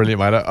that was brilliant,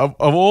 mate. Of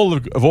all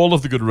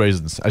of the good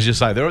reasons, as you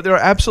say, there are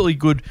absolutely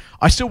good.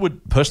 I still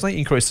would personally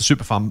increase the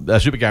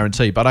super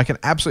guarantee, but I can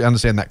absolutely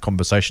understand that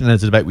conversation, and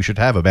it's a debate we should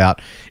have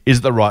about: is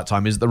it the right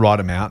time? Is it the right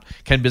amount?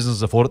 Can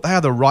businesses afford it? They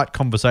are the right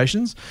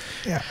conversations.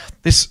 Yeah.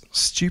 This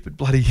stupid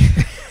bloody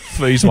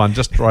fees one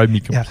just drove me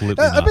completely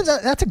nuts. I mean,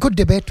 that's a good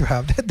debate to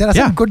have. There are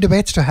some good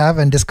debates to have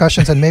and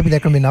discussions, and maybe there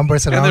can be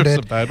numbers around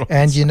it. Bad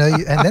ones. And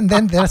and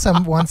then there are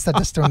some ones that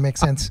just don't make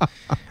sense.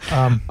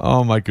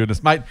 Oh my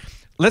goodness, mate.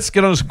 Let's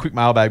get on to some quick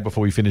mailbag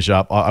before we finish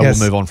up. I will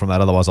move on from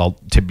that. Otherwise, I'll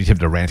be tempted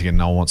to rant again.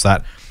 No one wants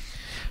that.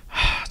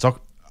 So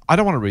I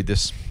don't want to read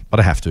this, but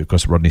I have to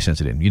because Rodney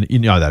sent it in. You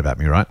know that about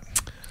me, right?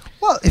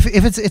 Well, if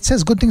it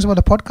says good things about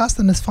the podcast,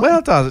 then it's fine. Well,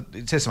 it does.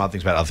 It says some other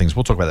things about other things.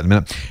 We'll talk about that in a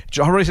minute.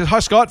 Rodney says, "Hi,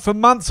 Scott. For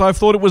months, I've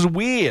thought it was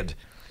weird.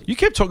 You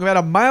kept talking about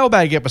a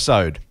mailbag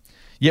episode,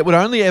 yet would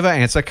only ever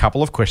answer a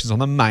couple of questions on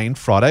the main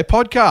Friday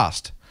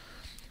podcast.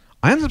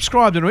 I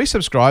unsubscribed and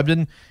resubscribed,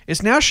 and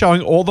it's now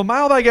showing all the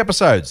mailbag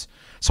episodes.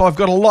 So I've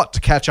got a lot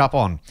to catch up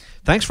on.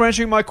 Thanks for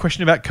answering my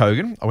question about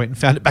Kogan. I went and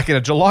found it back in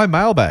a July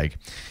mailbag.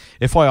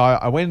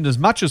 FYI, I went in as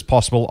much as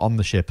possible on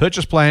the share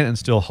purchase plan and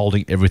still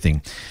holding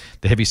everything.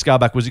 The heavy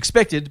scaleback was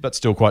expected, but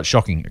still quite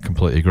shocking. I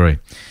completely agree."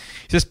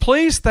 He says,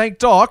 "Please thank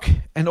Doc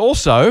and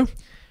also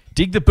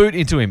dig the boot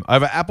into him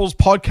over Apple's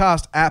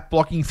podcast app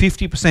blocking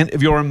 50%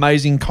 of your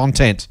amazing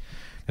content."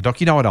 Now,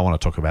 Doc, you know I don't want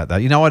to talk about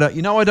that. You know I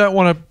don't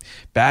want to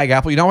bag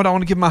Apple. You know I don't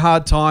want to give him a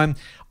hard time.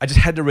 I just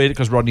had to read it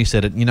because Rodney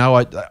said it. You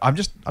know, I'm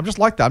just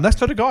like that. I'm that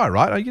sort of guy,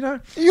 right? You know,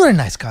 you're a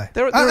nice guy.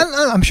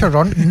 I'm sure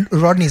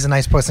Rodney's a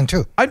nice person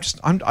too. I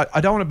don't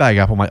want to bag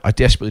Apple, mate. I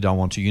desperately don't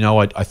want to. You know,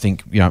 I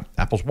think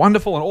Apple's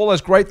wonderful and all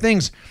those great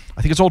things.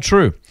 I think it's all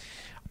true,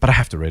 but I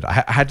have to read it.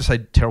 I had to say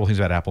terrible things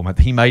about Apple, mate.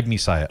 He made me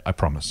say it. I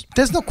promise.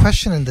 There's no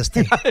question in this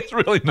thing. It's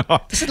really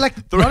not. This is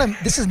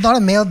this is not a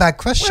mailbag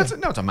question.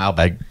 Well, it's a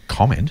mailbag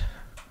comment.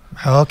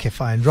 Okay,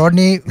 fine,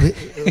 Rodney.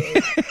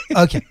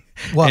 Okay.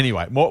 Well,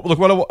 anyway,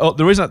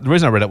 the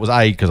reason I read it was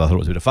because I thought it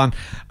was a bit of fun,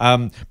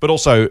 but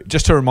also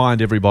just to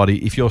remind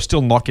everybody, if you're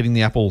still not getting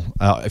the Apple,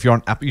 if you're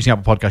on using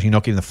Apple Podcast, you're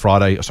not getting the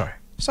Friday. Sorry,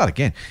 start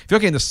again. If you're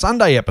getting the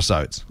Sunday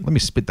episodes, let me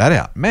spit that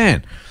out,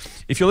 man.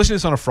 If you're listening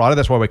to this on a Friday,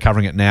 that's why we're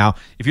covering it now.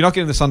 If you're not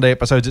getting the Sunday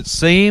episodes, it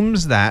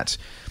seems that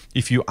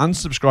if you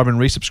unsubscribe and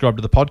resubscribe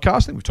to the podcast, I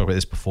think we've talked about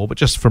this before, but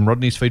just from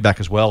Rodney's feedback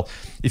as well,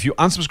 if you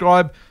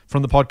unsubscribe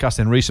from the podcast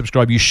and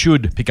resubscribe, you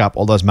should pick up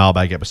all those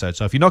mailbag episodes.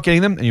 So if you're not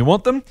getting them and you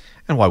want them,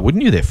 and why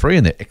wouldn't you? They're free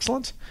and they're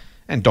excellent.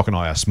 And Doc and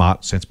I are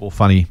smart, sensible,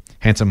 funny,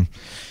 handsome,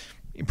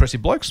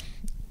 impressive blokes,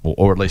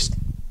 or at least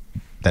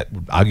that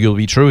would arguably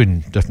be true in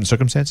different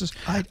circumstances.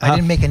 I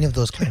didn't make any of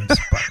those claims.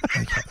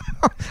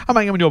 But I'm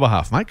making them on your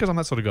behalf, mate, because I'm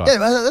that sort of guy.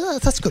 Yeah,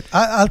 that's good.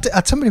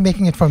 Somebody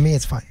making it for me,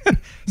 it's fine.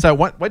 So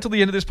wait till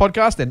the end of this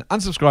podcast, then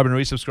unsubscribe and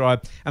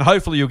resubscribe, and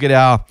hopefully you'll get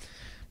our...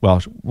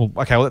 We'll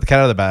let the cat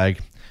out of the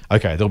bag.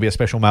 Okay, there'll be a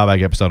special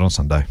mailbag episode on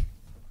Sunday.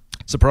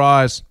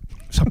 Surprise.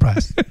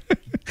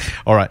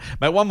 All right,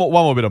 mate, one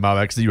more bit of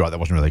mailbag, because you're right, that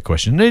wasn't really a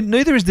question.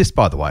 Neither is this,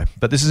 by the way,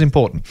 but this is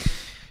important.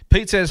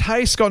 Pete says,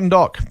 "Hey, Scott and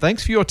Doc,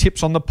 thanks for your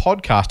tips on the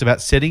podcast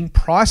about setting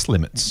price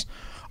limits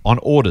on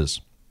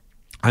orders.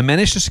 I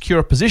managed to secure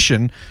a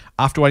position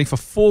after waiting for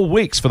 4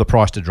 weeks for the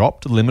price to drop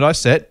to the limit I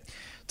set.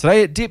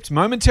 Today it dipped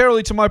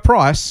momentarily to my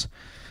price,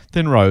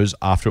 then rose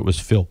after it was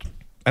filled."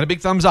 And a big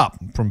thumbs up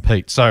from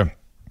Pete. So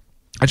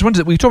I just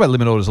wanted we talked about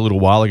limit orders a little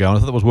while ago, and I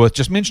thought it was worth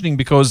just mentioning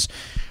because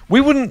we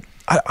wouldn't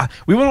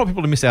want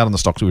people to miss out on the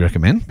stocks we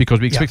recommend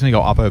because we expect them to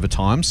go up over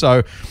time.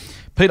 So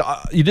Pete,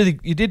 you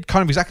did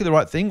kind of exactly the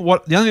right thing. The only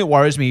thing that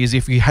worries me is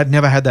if you had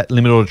never had that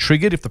limit order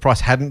triggered, if the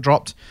price hadn't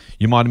dropped,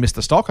 you might have missed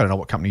the stock. I don't know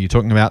what company you're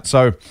talking about.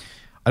 So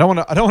I don't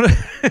want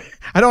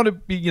to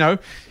be,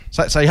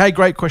 say, hey,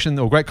 great question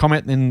or great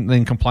comment, and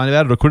then complain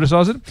about it or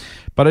criticize it.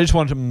 But I just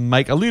wanted to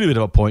make a little bit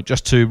of a point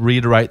just to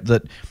reiterate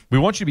that we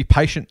want you to be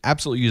patient,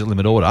 absolutely use a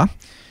limit order,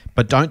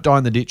 but don't die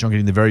in the ditch on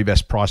getting the very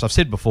best price. I've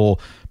said before,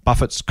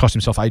 Buffett's cost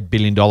himself $8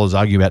 billion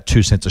arguing about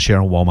 2 cents a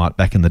share on Walmart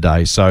back in the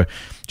day. So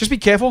just be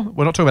careful.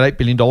 We're not talking about $8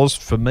 billion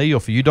for me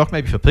or for you, Doc,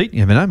 maybe for Pete. You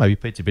never know. Maybe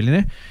Pete's a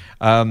billionaire.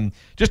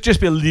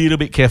 Just be a little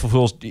bit careful,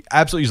 fools.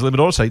 Absolutely use a limit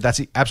order. So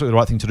that's absolutely the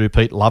right thing to do,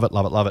 Pete. Love it,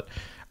 love it, love it.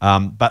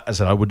 But as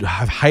I said, I would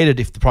have hated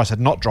if the price had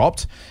not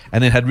dropped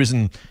and then had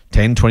risen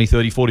 10, 20,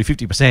 30, 40,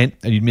 50%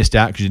 and you'd missed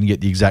out because you didn't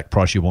get the exact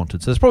price you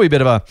wanted. So it's probably a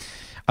bit of a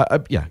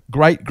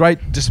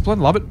great discipline.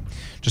 Love it.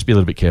 Just be a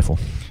little bit careful.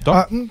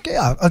 Doc? I'm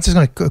just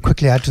going to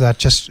quickly add to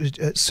that.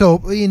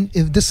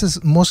 If this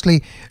is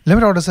mostly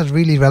limit orders are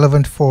really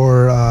relevant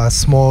for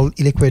small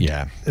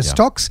illiquid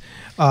stocks,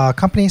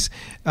 companies.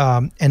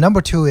 And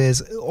number two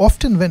is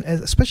often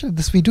especially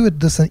this, we do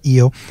this in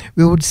EO,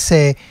 we would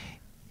say,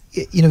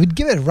 we'd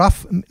give a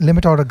rough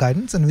limit order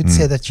guidance and we'd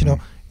say that,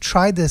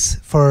 try this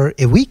for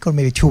a week or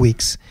maybe 2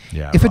 weeks.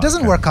 Yeah, If it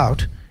doesn't work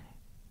out,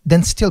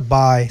 then still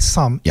buy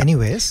some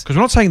anyways. Because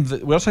we're not saying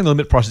the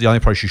limit price is the only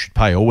price you should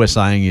pay. All we're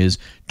saying is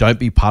don't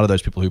be part of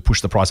those people who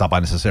push the price up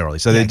unnecessarily.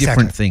 So they're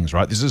different things,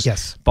 right? This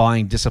is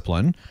buying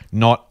discipline,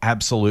 not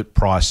absolute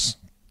price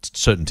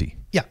certainty.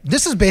 Yeah,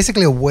 this is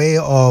basically a way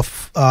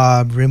of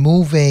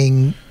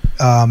removing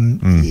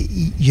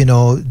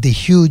the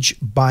huge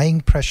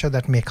buying pressure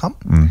that may come,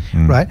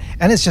 right?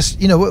 And it's just,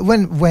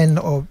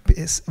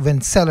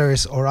 when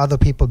sellers or other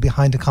people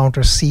behind the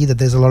counter see that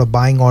there's a lot of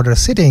buying orders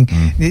sitting,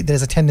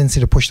 there's a tendency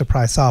to push the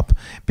price up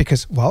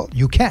because, well,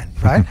 you can,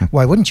 right?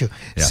 Why wouldn't you?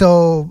 Yeah.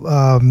 So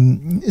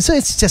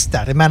it's just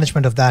that, a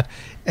management of that,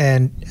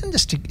 and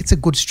just it's a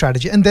good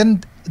strategy. And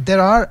then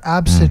there are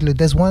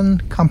there's one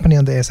company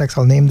on the ASX,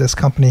 I'll name this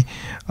company,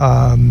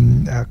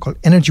 called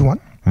Energy One.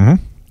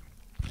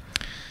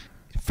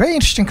 Very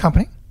interesting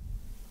company.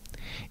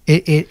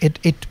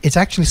 It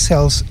actually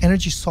sells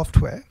energy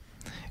software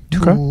to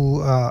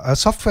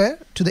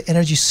the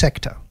energy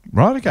sector.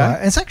 Right. Okay.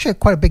 And it's actually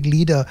quite a big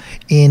leader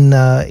in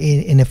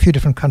a few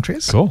different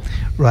countries. Cool.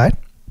 Right.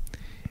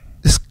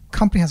 This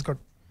company has got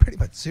pretty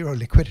much zero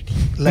liquidity.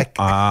 Like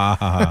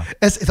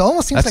it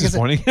almost seems like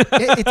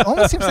it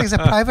almost seems like it's a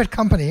private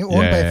company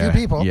owned by a few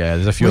people. Yeah,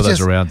 there's a few of those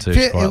around too.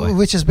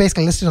 Which is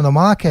basically listed on the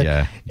market.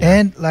 Yeah.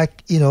 And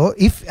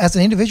if as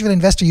an individual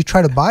investor you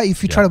try to buy,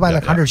 if you try to buy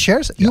 100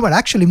 shares, you might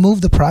actually move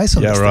the price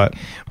on this thing.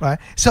 Right.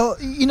 So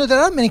there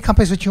are many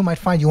companies which you might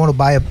find you want to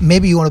buy.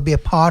 Maybe you want to be a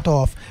part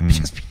of.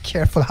 Just be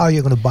careful how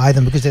you're going to buy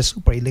them because they're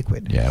super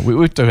illiquid. Yeah,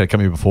 we've talked about a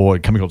company before, a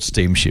company called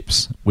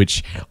Steamships,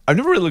 which I've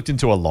never really looked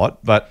into a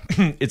lot, but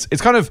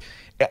it's kind of.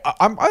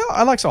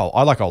 I like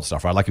old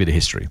stuff, right? I like a bit of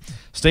history.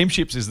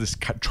 Steamships is this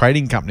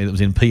trading company that was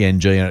in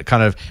PNG, and it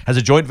kind of has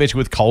a joint venture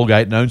with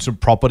Colgate and owns some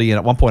property, and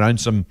at one point owned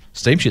some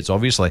steamships,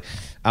 obviously.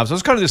 So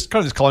it's kind of this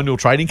colonial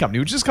trading company,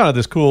 which is kind of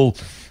this cool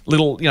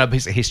little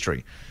piece of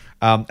history.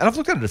 And I've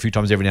looked at it a few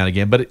times every now and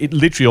again, but it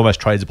literally almost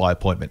trades by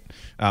appointment.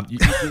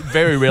 It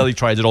very rarely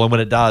trades at all, and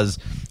when it does,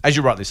 as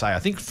you rightly say, I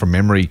think from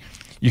memory,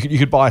 you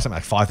could buy something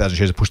like 5,000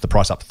 shares and push the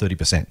price up to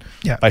 30%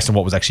 based on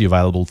what was actually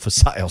available for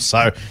sale.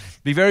 So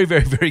be very,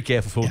 very, very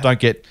careful. Don't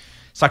get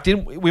sucked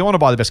in. We want to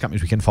buy the best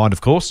companies we can find, of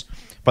course,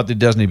 but there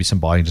does need to be some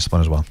buying discipline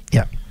as well.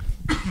 Yeah.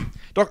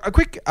 Doc, a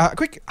quick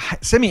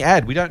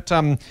semi-ad. We don't.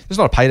 This is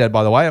not a paid ad,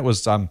 by the way. It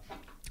was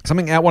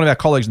something one of our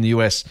colleagues in the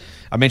US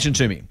mentioned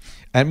to me.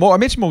 And I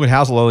mentioned Morgan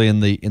Housel earlier in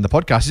the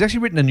podcast. He's actually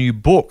written a new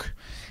book,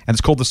 and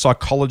it's called The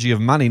Psychology of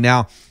Money.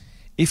 Now,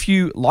 if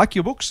you like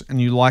your books and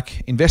you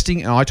like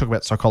investing, and I talk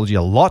about psychology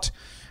a lot,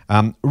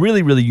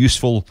 really, really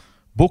useful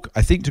book,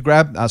 I think, to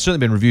grab. Certainly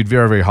been reviewed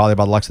very, very highly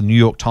by the likes of the New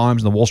York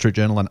Times and the Wall Street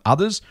Journal and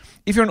others.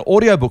 If you're an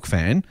audiobook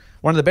fan,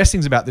 one of the best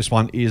things about this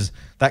one is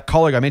that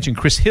colleague I mentioned,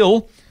 Chris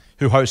Hill,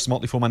 who hosts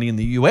Motley Fool Money in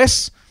the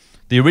US,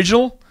 the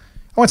original.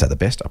 I won't say the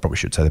best. I probably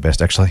should say the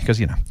best, actually, because,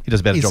 he does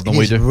a better job than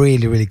we do. He's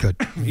really, really good.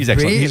 He's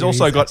excellent. He's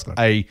also got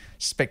a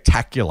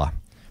spectacular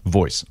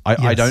voice.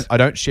 I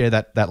don't share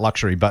that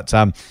luxury, but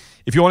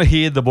if you want to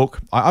hear the book,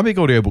 I'm a big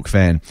audiobook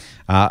fan.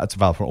 It's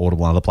available for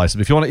Audible and other places.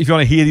 But if you want to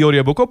hear the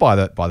audiobook or buy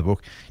the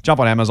book, jump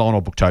on Amazon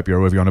or Booktopia or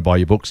wherever you want to buy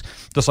your books.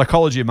 The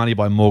Psychology of Money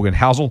by Morgan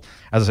Housel,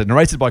 as I said,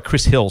 narrated by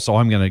Chris Hill. So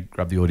I'm going to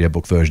grab the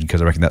audiobook version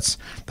because I reckon that's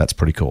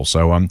pretty cool.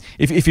 So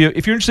if you're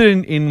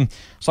interested in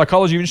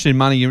psychology, you're interested in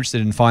money, you're interested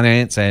in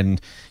finance,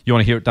 and you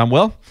want to hear it done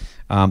well,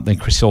 then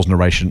Chris Hill's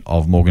narration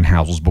of Morgan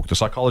Housel's book, The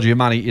Psychology of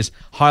Money, is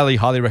highly,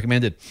 highly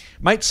recommended.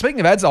 Mate, speaking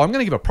of ads, though, I'm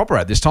going to give a proper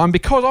ad this time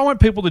because I want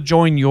people to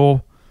join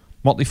your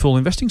Motley Fool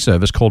investing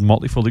service called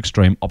Motley Fool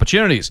Extreme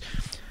Opportunities.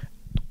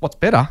 What's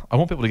better, I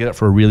want people to get it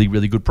for a really,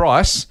 really good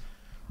price.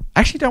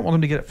 I actually don't want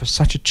them to get it for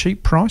such a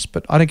cheap price,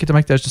 but I don't get to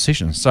make those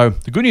decisions. So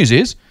the good news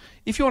is,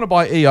 if you want to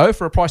buy EO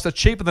for a price that's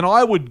cheaper than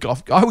I would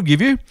give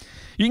you,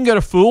 you can go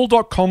to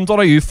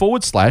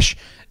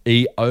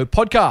fool.com.au/EO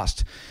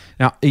podcast.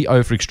 Now,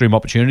 EO for Extreme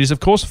Opportunities, of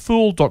course,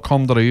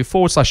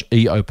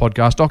 fool.com.au/EO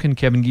podcast. Doc and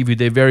Kevin give you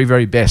their very,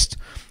 very best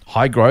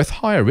high growth,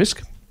 higher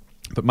risk,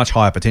 but much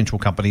higher potential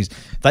companies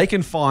they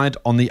can find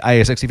on the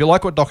ASX. If you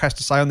like what Doc has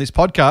to say on this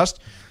podcast,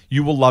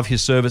 you will love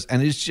his service,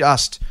 and it's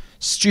just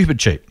stupid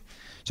cheap.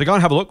 So go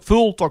and have a look,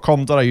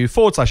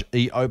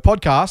 fool.com.au/EO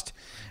podcast,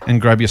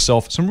 and grab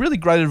yourself some really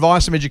great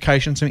advice, some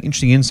education, some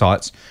interesting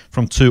insights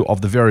from two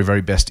of the very,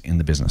 very best in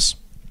the business.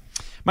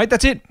 Mate,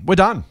 that's it. We're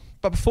done.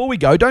 But before we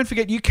go, don't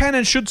forget you can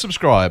and should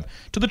subscribe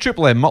to the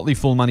Triple M Motley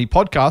Fool Money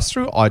podcast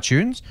through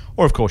iTunes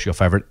or, of course, your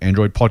favourite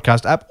Android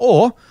podcast app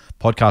or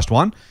Podcast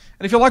One.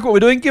 And if you like what we're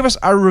doing, give us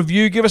a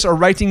review, give us a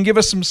rating, give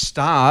us some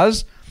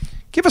stars,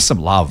 give us some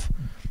love.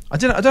 I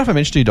don't know if I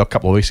mentioned to you, Doc, a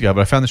couple of weeks ago,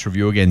 but I found this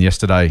review again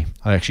yesterday.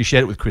 I actually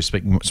shared it with Chris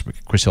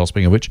Hill,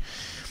 speaking of which,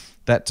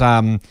 that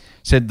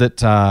said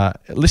that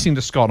listening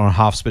to Scott on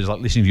half speed is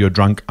like listening to your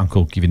drunk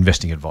uncle give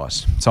investing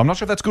advice. So I'm not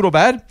sure if that's good or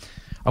bad.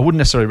 I wouldn't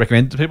necessarily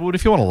recommend it to people, but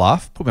if you want to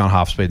laugh, put me on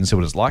half speed and see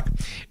what it's like.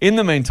 In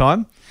the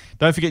meantime,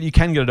 don't forget you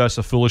can get a dose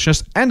of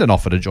foolishness and an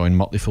offer to join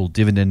Motley Fool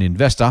Dividend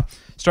Investor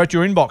straight to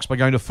your inbox by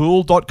going to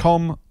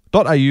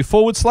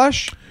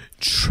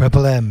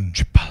fool.com.au/Triple M.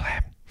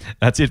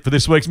 That's it for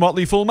this week's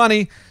Motley Fool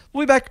Money.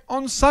 We'll be back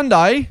on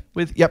Sunday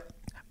with,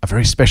 a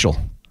very special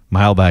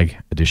mailbag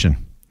edition.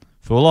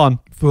 Fool on.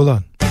 Fool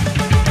on.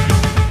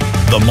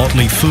 The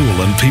Motley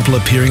Fool and people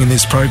appearing in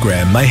this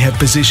program may have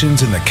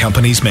positions in the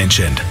companies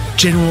mentioned.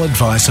 General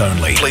advice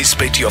only. Please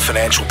speak to your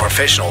financial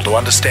professional to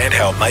understand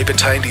how it may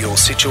pertain to your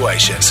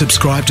situation.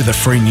 Subscribe to the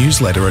free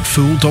newsletter at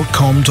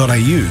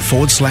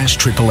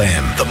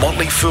fool.com.au/MMM. The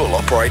Motley Fool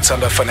operates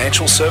under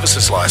Financial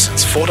Services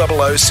Licence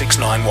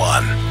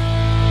 400691.